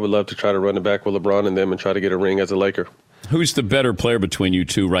done. So I would love to try to run it back with LeBron and them and try to get a ring as a Laker. Who's the better player between you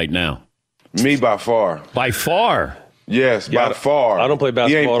two right now? Me by far. By far? Yes, by far. I don't play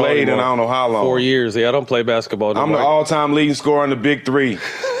basketball. He ain't played in I don't know how long. 4 years. Yeah, I don't play basketball anymore. I'm the all-time leading scorer in the Big Three.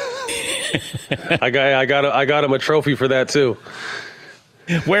 I got him a trophy for that too.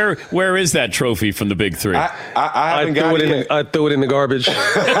 Where is that trophy from the Big Three? I threw it in the garbage.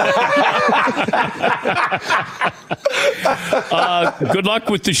 Good luck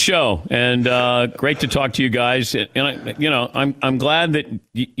with the show, and great to talk to you guys. And I'm glad that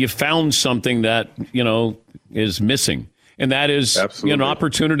you found something that is missing, and that is an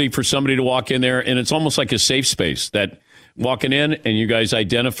opportunity for somebody to walk in there, and it's almost like a safe space that walking in and you guys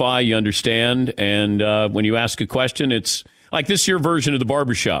identify, you understand, and when you ask a question, it's like this is your version of the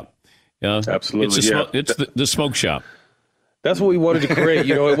barbershop. Yeah, absolutely. It's the smoke shop. That's what we wanted to create.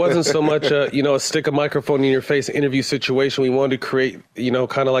 It wasn't so much, a stick a microphone in your face interview situation. We wanted to create,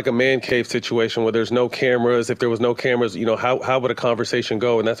 kind of like a man cave situation where there's no cameras. If there was no cameras, how would a conversation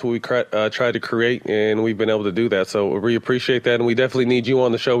go? And that's what we tried to create, and we've been able to do that. So we appreciate that, and we definitely need you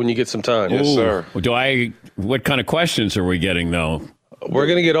on the show when you get some time. Yes, sir. What kind of questions are we getting, though? We're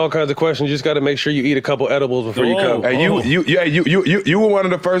gonna get all kinds of questions. You just got to make sure you eat a couple edibles before you come. Hey, you were one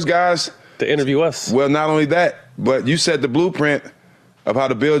of the first guys to interview us. Well, not only that, but you set the blueprint of how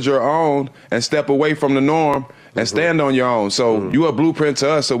to build your own and step away from the norm and stand on your own. So you a blueprint to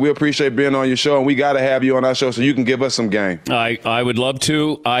us. So we appreciate being on your show, and we got to have you on our show so you can give us some game. I would love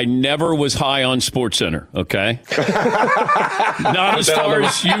to. I never was high on SportsCenter. Okay, not as far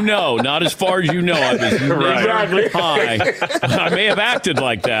as you know. Not as far as you know. I was never high. I may have acted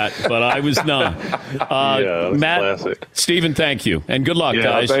like that, but I was not. Matt, classic. Stephen, thank you, and good luck,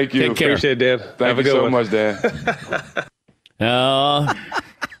 guys. Thank you. Take care. Appreciate it, Dan. Thank you so much, Dan. A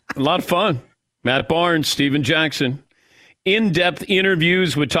lot of fun. Matt Barnes, Steven Jackson. In-depth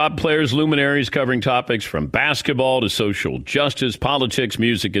interviews with top players, luminaries covering topics from basketball to social justice, politics,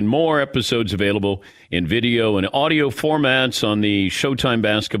 music, and more. Episodes available in video and audio formats on the Showtime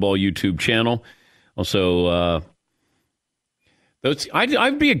Basketball YouTube channel. Also,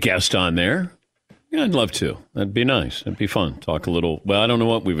 I'd be a guest on there. Yeah, I'd love to. That'd be nice. That'd be fun. Talk a little. Well, I don't know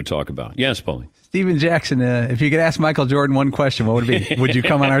what we would talk about. Yes, Paulie. Steven Jackson, if you could ask Michael Jordan one question, what would it be? Would you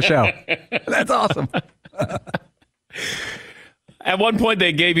come on our show? That's awesome. At one point,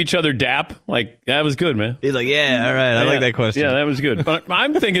 they gave each other dap. Like, that was good, man. He's like, yeah, all right. I like that question. Yeah, that was good. But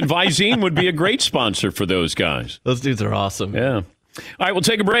I'm thinking Visine would be a great sponsor for those guys. Those dudes are awesome. Yeah. All right, we'll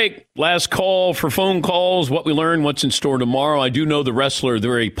take a break. Last call for phone calls, what we learned, what's in store tomorrow. I do know the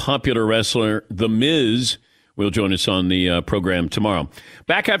very popular wrestler, The Miz, will join us on the program tomorrow.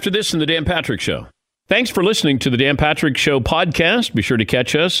 Back after this in the Dan Patrick Show. Thanks for listening to the Dan Patrick Show podcast. Be sure to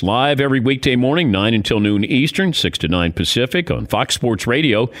catch us live every weekday morning, 9 until noon Eastern, 6 to 9 Pacific on Fox Sports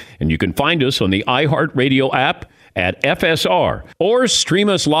Radio. And you can find us on the iHeartRadio app at FSR or stream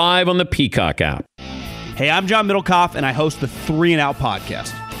us live on the Peacock app. Hey, I'm John Middlecoff, and I host the 3 and Out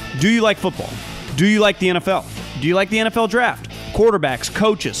podcast. Do you like football? Do you like the NFL? Do you like the NFL draft? Quarterbacks,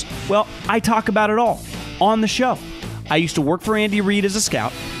 coaches? Well, I talk about it all on the show. I used to work for Andy Reid as a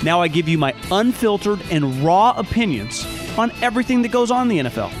scout. Now I give you my unfiltered and raw opinions on everything that goes on in the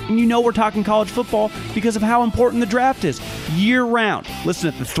NFL. And you know we're talking college football because of how important the draft is year-round.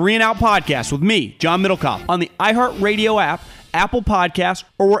 Listen to the 3 and Out podcast with me, John Middlecoff, on the iHeartRadio app, Apple Podcasts,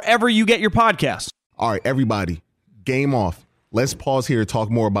 or wherever you get your podcasts. All right, everybody, game off. Let's pause here to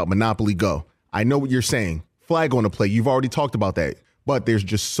talk more about Monopoly Go. I know what you're saying. Flag on the play. You've already talked about that. But there's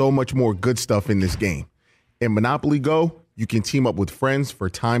just so much more good stuff in this game. In Monopoly Go, you can team up with friends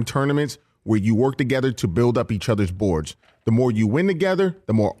for time tournaments where you work together to build up each other's boards. The more you win together,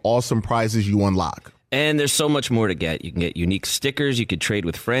 the more awesome prizes you unlock. And there's so much more to get. You can get unique stickers. You could trade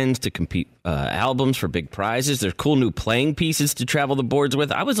with friends to compete albums for big prizes. There's cool new playing pieces to travel the boards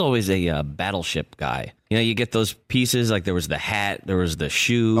with. I was always a battleship guy. You know, you get those pieces, like there was the hat, there was the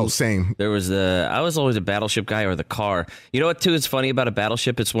shoe. Oh, same. I was always a battleship guy, or the car. You know what, too, is funny about a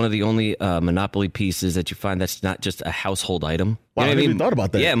battleship? It's one of the only Monopoly pieces that you find that's not just a household item. Wow, You know I never even thought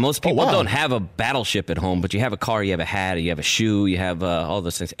about that. Yeah, most people wow. don't have a battleship at home, but you have a car, you have a hat, you have a shoe, you have all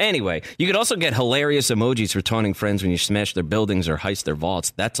those things. Anyway, you could also get hilarious emojis for taunting friends when you smash their buildings or heist their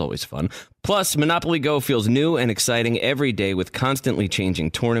vaults. That's always fun. Plus, Monopoly Go feels new and exciting every day with constantly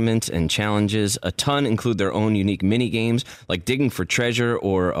changing tournaments and challenges. A ton include their own unique mini games like digging for treasure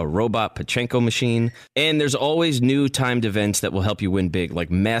or a robot Pachinko machine. And there's always new timed events that will help you win big,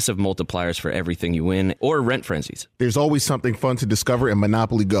 like massive multipliers for everything you win or rent frenzies. There's always something fun to discover in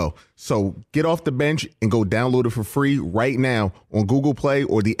Monopoly Go. So get off the bench and go download it for free right now on Google Play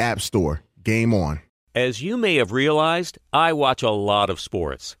or the App Store. Game on. As you may have realized, I watch a lot of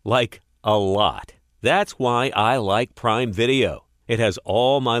sports, like a lot. That's why I like Prime Video. It has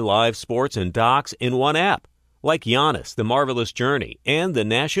all my live sports and docs in one app, like Giannis, The Marvelous Journey, and the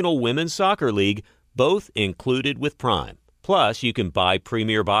National Women's Soccer League, both included with Prime. Plus, you can buy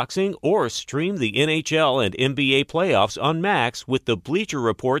Premier Boxing or stream the NHL and NBA playoffs on Max with the Bleacher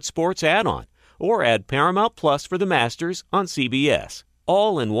Report Sports add-on, or add Paramount Plus for the Masters on CBS.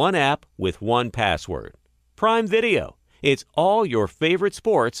 All in one app with one password. Prime Video. It's all your favorite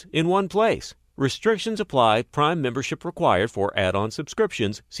sports in one place. Restrictions apply. Prime membership required for add-on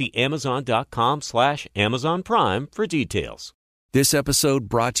subscriptions. See Amazon.com/Amazon Prime for details. This episode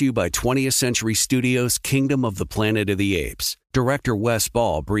brought to you by 20th Century Studios' Kingdom of the Planet of the Apes. Director Wes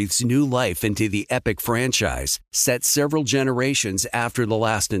Ball breathes new life into the epic franchise, set several generations after the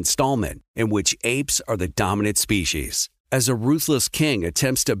last installment, in which apes are the dominant species. As a ruthless king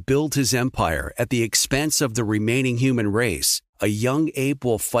attempts to build his empire at the expense of the remaining human race, a young ape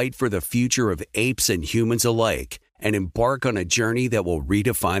will fight for the future of apes and humans alike and embark on a journey that will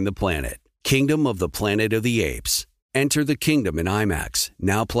redefine the planet. Kingdom of the Planet of the Apes. Enter the kingdom in IMAX,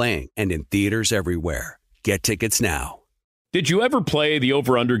 now playing and in theaters everywhere. Get tickets now. Did you ever play the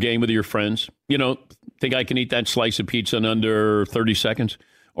over-under game with your friends? You know, think I can eat that slice of pizza in under 30 seconds?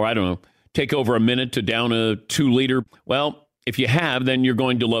 Or I don't know, take over a minute to down a 2-liter? Well, if you have, then you're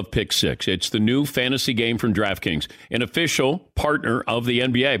going to love Pick Six. It's the new fantasy game from DraftKings, an official partner of the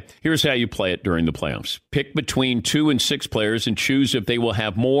NBA. Here's how you play it during the playoffs. Pick between 2 and 6 players and choose if they will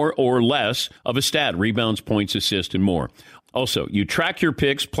have more or less of a stat, rebounds, points, assists, and more. Also, you track your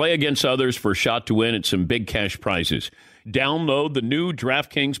picks, play against others for a shot to win and some big cash prizes. Download the new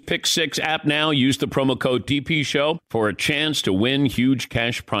DraftKings Pick 6 app now. Use the promo code DPSHOW for a chance to win huge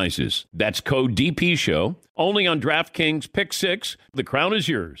cash prizes. That's code DPSHOW. Only on DraftKings Pick 6. The crown is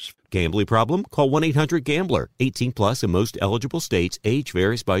yours. Gambling problem? Call 1-800-GAMBLER. 18 plus in most eligible states. Age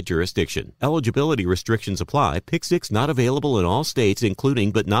varies by jurisdiction. Eligibility restrictions apply. Pick 6 not available in all states,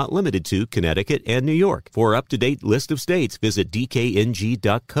 including but not limited to Connecticut and New York. For up-to-date list of states, visit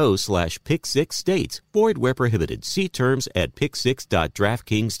dkng.co/pick6states. Void where prohibited. See terms at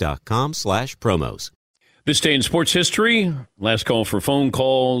pick6.draftkings.com/promos. This day in sports history, last call for phone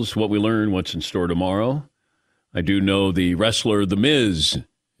calls, what we learned, what's in store tomorrow. I do know the wrestler The Miz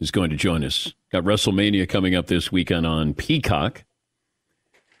is going to join us. Got WrestleMania coming up this weekend on Peacock.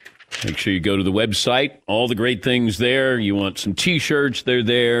 Make sure you go to the website. All the great things there. You want some T-shirts, they're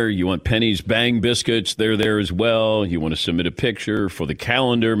there. You want Penny's Bang Biscuits, they're there as well. You want to submit a picture for the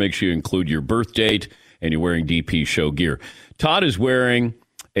calendar. Make sure you include your birth date, and you're wearing DP Show gear. Todd is wearing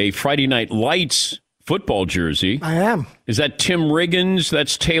a Friday Night Lights football jersey. I am. Is that Tim Riggins?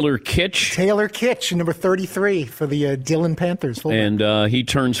 That's Taylor Kitsch? Taylor Kitsch, number 33 for the Dillon Panthers. Fullback. And he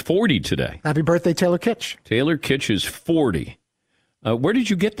turns 40 today. Happy birthday, Taylor Kitsch. Taylor Kitsch is 40. Where did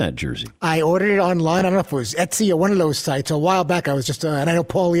you get that jersey? I ordered it online. I don't know if it was Etsy or one of those sites. A while back, I was just, and I know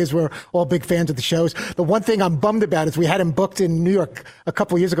Paulie is, we're all big fans of the shows. The one thing I'm bummed about is we had him booked in New York a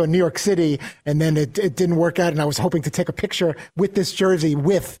couple of years ago in New York City, and then it didn't work out, and I was hoping to take a picture with this jersey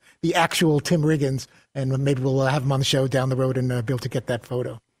with the actual Tim Riggins, and maybe we'll have him on the show down the road and be able to get that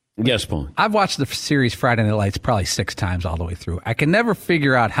photo. Yes, Paul. I've watched the series Friday Night Lights probably 6 times all the way through. I can never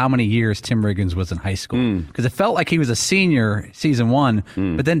figure out how many years Tim Riggins was in high school because it felt like he was a senior season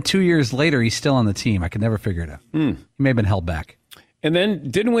 1, but then 2 years later he's still on the team. I can never figure it out. He may have been held back. And then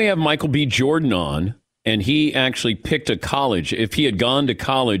didn't we have Michael B. Jordan on? And he actually picked a college. If he had gone to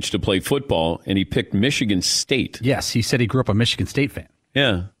college to play football, and he picked Michigan State. Yes, he said he grew up a Michigan State fan.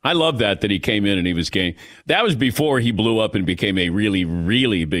 Yeah, I love that he came in and he was game. That was before he blew up and became a really,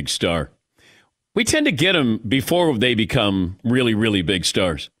 really big star. We tend to get them before they become really, really big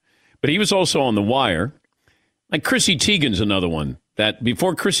stars. But he was also on The Wire. Like Chrissy Teigen's another one. That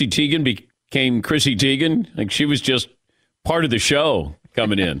before Chrissy Teigen became Chrissy Teigen, like she was just part of the show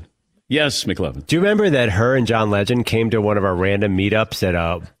coming in. Yes, McLevin. Do you remember that her and John Legend came to one of our random meetups at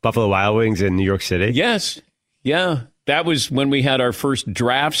Buffalo Wild Wings in New York City? Yes. Yeah. That was when we had our first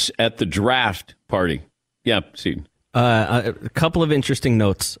drafts at the draft party. Yeah, Seton. A couple of interesting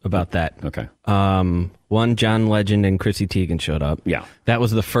notes about that. Okay. One, John Legend and Chrissy Teigen showed up. Yeah. That was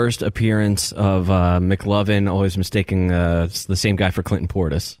the first appearance of McLovin, always mistaking the same guy for Clinton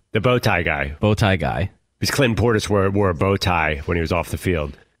Portis. The bow tie guy. Bow tie guy. Because Clinton Portis wore a bow tie when he was off the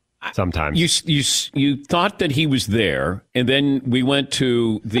field sometimes. You thought that he was there, and then we went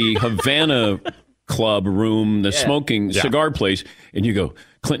to the Havana club room, the smoking cigar place, and you go,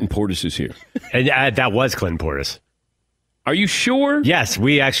 Clinton Portis is here. And that was Clinton Portis. Are you sure? Yes,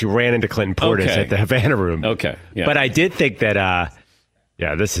 we actually ran into Clinton Portis at the Havana room. Okay. Yeah. But I did think that,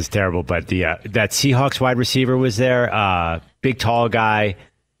 this is terrible, but that Seahawks wide receiver was there, big, tall guy,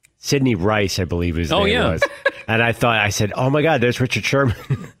 Sidney Rice, I believe his name was. And I said, oh my God, there's Richard Sherman.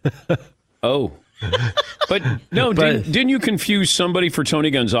 Oh. But no, didn't you confuse somebody for Tony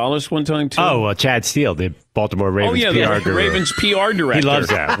Gonzalez one time too? Oh, well, Chad Steele, the Baltimore Ravens PR the Ravens PR director. He loves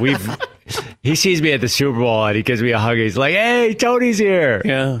that. He sees me at the Super Bowl and he gives me a hug. He's like, "Hey, Tony's here."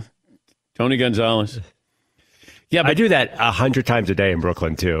 Yeah, Tony Gonzalez. Yeah, but I do that 100 times a day in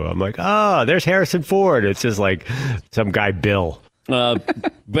Brooklyn too. I'm like, "Oh, there's Harrison Ford." It's just like some guy Bill. But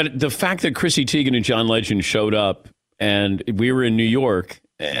the fact that Chrissy Teigen and John Legend showed up, and we were in New York.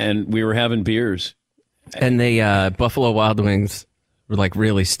 And we were having beers. And the Buffalo Wild Wings were like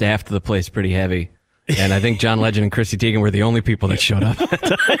really staffed the place pretty heavy. And I think John Legend and Chrissy Teigen were the only people that showed up.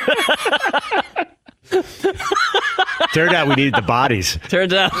 Turned out we needed the bodies.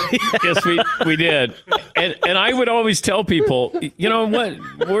 Turns out. Yes, we did. And I would always tell people, you know what,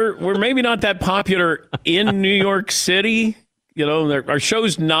 we're maybe not that popular in New York City. You know, our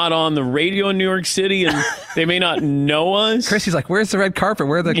show's not on the radio in New York City, and they may not know us. Chrissy's like, where's the red carpet?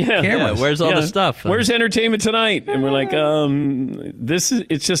 Where are the cameras? Yeah, where's all the stuff? Where's Entertainment Tonight? And we're like,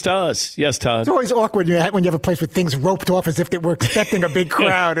 it's just us. Yes, Todd. It's always awkward when you have a place with things roped off as if they were expecting a big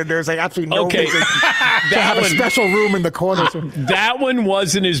crowd, and there's like absolutely no reason to have a special room in the corner. That one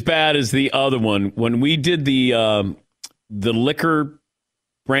wasn't as bad as the other one. When we did the liquor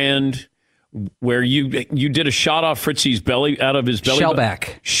brand, where you did a shot off Fritzy's belly, out of his belly.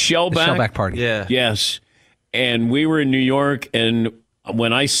 Shellback party. Yeah. Yes. And we were in New York, and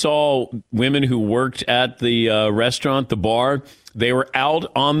when I saw women who worked at the restaurant, the bar, they were out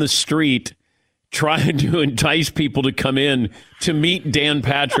on the street trying to entice people to come in to meet Dan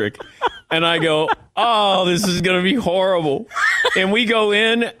Patrick. And I go, oh, this is going to be horrible. And we go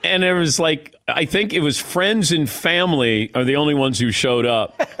in, and it was like, I think it was friends and family are the only ones who showed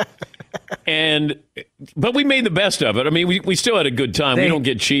up. But we made the best of it. I mean, we still had a good time. We don't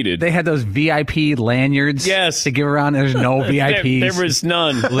get cheated. They had those VIP lanyards to give around. There's no VIPs. There was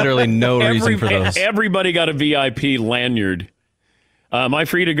none. Literally no reason for those. Everybody got a VIP lanyard. Am I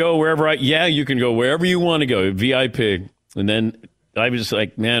free to go wherever Yeah, you can go wherever you want to go, VIP. And then I was just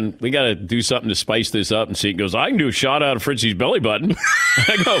like, man, we got to do something to spice this up. And Seton goes, I can do a shot out of Fritzy's belly button.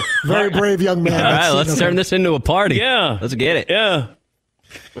 I go, very brave young man. All right, let's turn this into a party. Yeah. Let's get it. Yeah.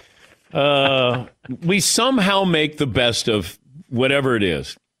 We somehow make the best of whatever it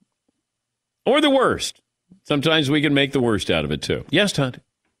is. Or the worst. Sometimes we can make the worst out of it, too. Yes, Todd?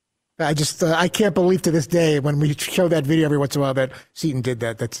 I can't believe to this day when we show that video every once in a while that Seton did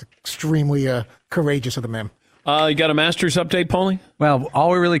that. That's extremely courageous of the man. You got a Masters update, Paulie? Well,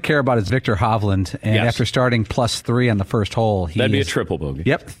 all we really care about is Victor Hovland. And after starting +3 on the first hole, that'd be a triple bogey.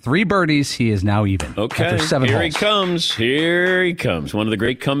 Yep. 3 birdies. He is now even. Okay. After 7 Here holes. he comes. Here he comes. One of the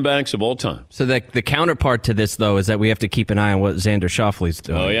great comebacks of all time. So the counterpart to this, though, is that we have to keep an eye on what Xander Schauffele's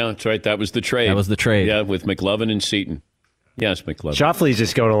doing. Oh, yeah. That's right. That was the trade. Yeah, with McLovin and Seton. Yes, McLovin. Schauffele's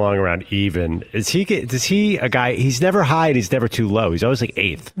just going along around even. Does he a guy? He's never high and he's never too low. He's always like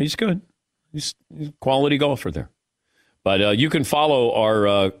 8th. He's good. He's a quality golfer there. But you can follow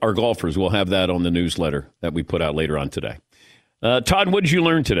our golfers. We'll have that on the newsletter that we put out later on today. Todd, what did you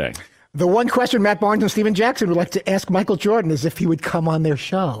learn today? The one question Matt Barnes and Steven Jackson would like to ask Michael Jordan is if he would come on their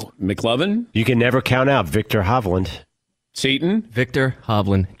show. McLovin? You can never count out Victor Hovland. Seton? Victor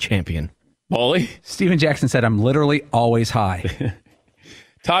Hovland, champion. Paulie? Steven Jackson said, I'm literally always high.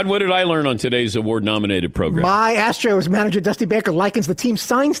 Todd, what did I learn on today's award-nominated program? My Astros manager, Dusty Baker, likens the team's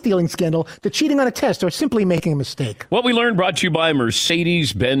sign-stealing scandal to cheating on a test or simply making a mistake. What we learned brought to you by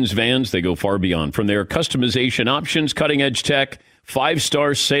Mercedes-Benz vans. They go far beyond. From their customization options, cutting-edge tech,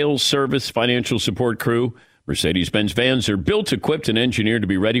 5-star sales service, financial support crew, Mercedes-Benz vans are built, equipped, and engineered to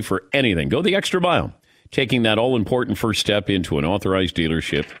be ready for anything. Go the extra mile, taking that all-important first step into an authorized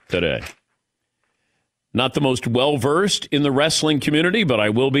dealership today. Not the most well-versed in the wrestling community, but I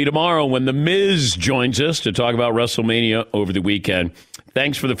will be tomorrow when The Miz joins us to talk about WrestleMania over the weekend.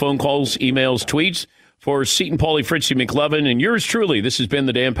 Thanks for the phone calls, emails, tweets. For Seton, Paulie, Fritzy, McLovin, and yours truly, this has been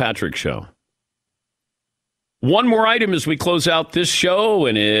The Dan Patrick Show. One more item as we close out this show,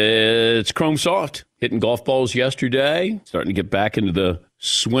 and it's Chrome Soft. Hitting golf balls yesterday, starting to get back into the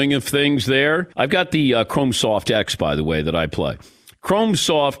swing of things there. I've got the Chrome Soft X, by the way, that I play. Chrome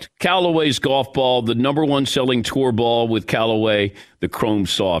Soft, Callaway's golf ball, the number one selling tour ball with Callaway, the Chrome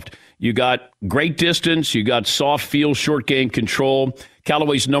Soft. You got great distance, you got soft feel, short game control.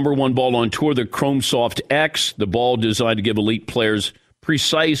 Callaway's number one ball on tour, the Chrome Soft X, the ball designed to give elite players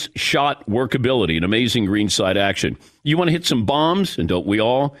precise shot workability and amazing greenside action. You want to hit some bombs, and don't we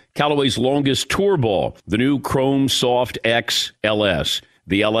all? Callaway's longest tour ball, the new Chrome Soft X LS.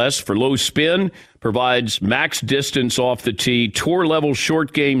 The LS, for low spin, provides max distance off the tee, tour-level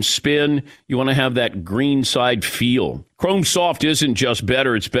short game spin. You want to have that greenside feel. Chrome Soft isn't just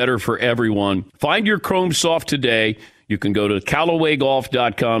better, it's better for everyone. Find your Chrome Soft today. You can go to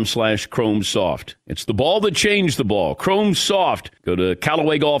CallawayGolf.com/Chrome Soft. It's the ball that changed the ball. Chrome Soft. Go to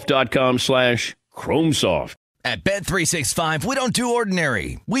CallawayGolf.com/Chrome Soft. At Bet365, we don't do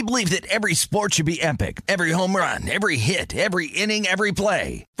ordinary. We believe that every sport should be epic. Every home run, every hit, every inning, every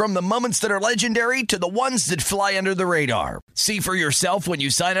play. From the moments that are legendary to the ones that fly under the radar. See for yourself when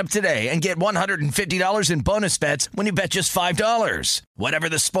you sign up today and get $150 in bonus bets when you bet just $5. Whatever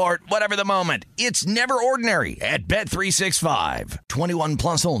the sport, whatever the moment, it's never ordinary at Bet365. 21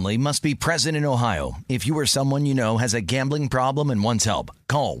 plus only. Must be present in Ohio. If you or someone you know has a gambling problem and wants help,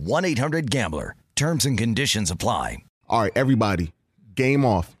 call 1-800-GAMBLER. Terms and conditions apply. All right, everybody, game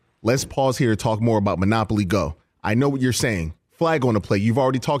off. Let's pause here to talk more about Monopoly Go. I know what you're saying. Flag on the play. You've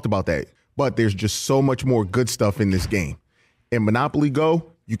already talked about that. But there's just so much more good stuff in this game. In Monopoly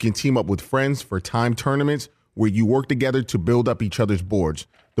Go, you can team up with friends for timed tournaments where you work together to build up each other's boards.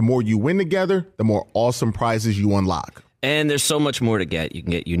 The more you win together, the more awesome prizes you unlock. And there's so much more to get. You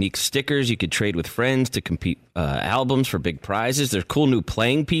can get unique stickers. You could trade with friends to compete albums for big prizes. There's cool new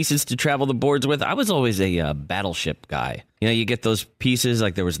playing pieces to travel the boards with. I was always a battleship guy. You know, you get those pieces,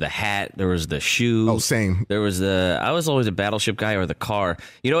 like there was the hat, there was the shoe. Oh, same. I was always a battleship guy, or the car.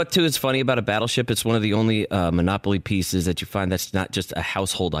 You know what, too, is funny about a battleship? It's one of the only Monopoly pieces that you find that's not just a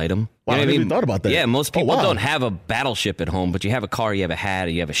household item. Wow, I never even thought about that. Yeah, most people don't have a battleship at home, but you have a car, you have a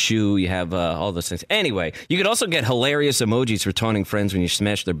hat, you have a shoe, you have all those things. Anyway, you could also get hilarious emojis for taunting friends when you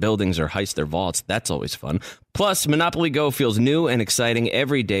smash their buildings or heist their vaults. That's always fun. Plus, Monopoly Go feels new and exciting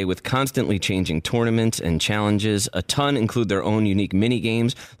every day with constantly changing tournaments and challenges. A ton include their own unique mini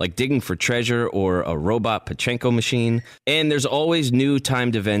games like digging for treasure or a robot Pachinko machine. And there's always new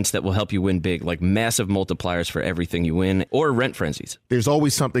timed events that will help you win big, like massive multipliers for everything you win or rent frenzies. There's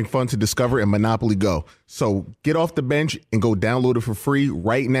always something fun to discover in Monopoly Go. So get off the bench and go download it for free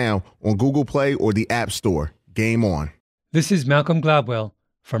right now on Google Play or the App Store. Game on. This is Malcolm Gladwell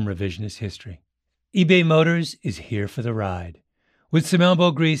from Revisionist History. eBay Motors is here for the ride. With some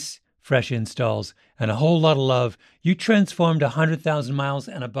elbow grease, fresh installs, and a whole lot of love, you transformed 100,000 miles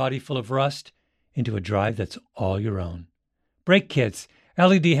and a body full of rust into a drive that's all your own. Brake kits,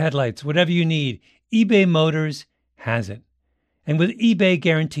 LED headlights, whatever you need, eBay Motors has it. And with eBay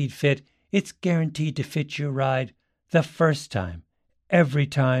Guaranteed Fit, it's guaranteed to fit your ride the first time, every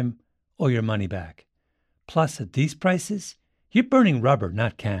time, or your money back. Plus, at these prices, you're burning rubber,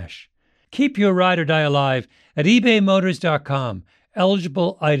 not cash. Keep your ride or die alive at ebaymotors.com.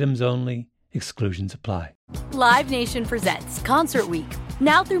 Eligible items only. Exclusions apply. Live Nation presents Concert Week.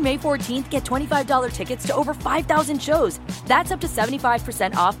 Now through May 14th, get $25 tickets to over 5,000 shows. That's up to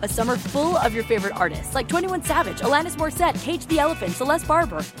 75% off a summer full of your favorite artists like 21 Savage, Alanis Morissette, Cage the Elephant, Celeste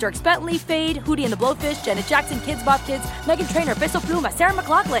Barber, Dierks Bentley, Fade, Hootie and the Blowfish, Janet Jackson, Kids Bop Kids, Meghan Trainor, Peso Pluma, Sarah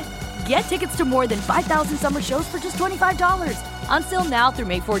McLachlan. Get tickets to more than 5,000 summer shows for just $25. On sale now through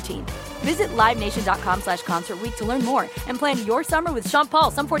May 14th. Visit LiveNation.com/Concert Week to learn more and plan your summer with Sean Paul,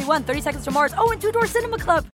 Sum 41, 30 Seconds to Mars, and Two Door Cinema Club.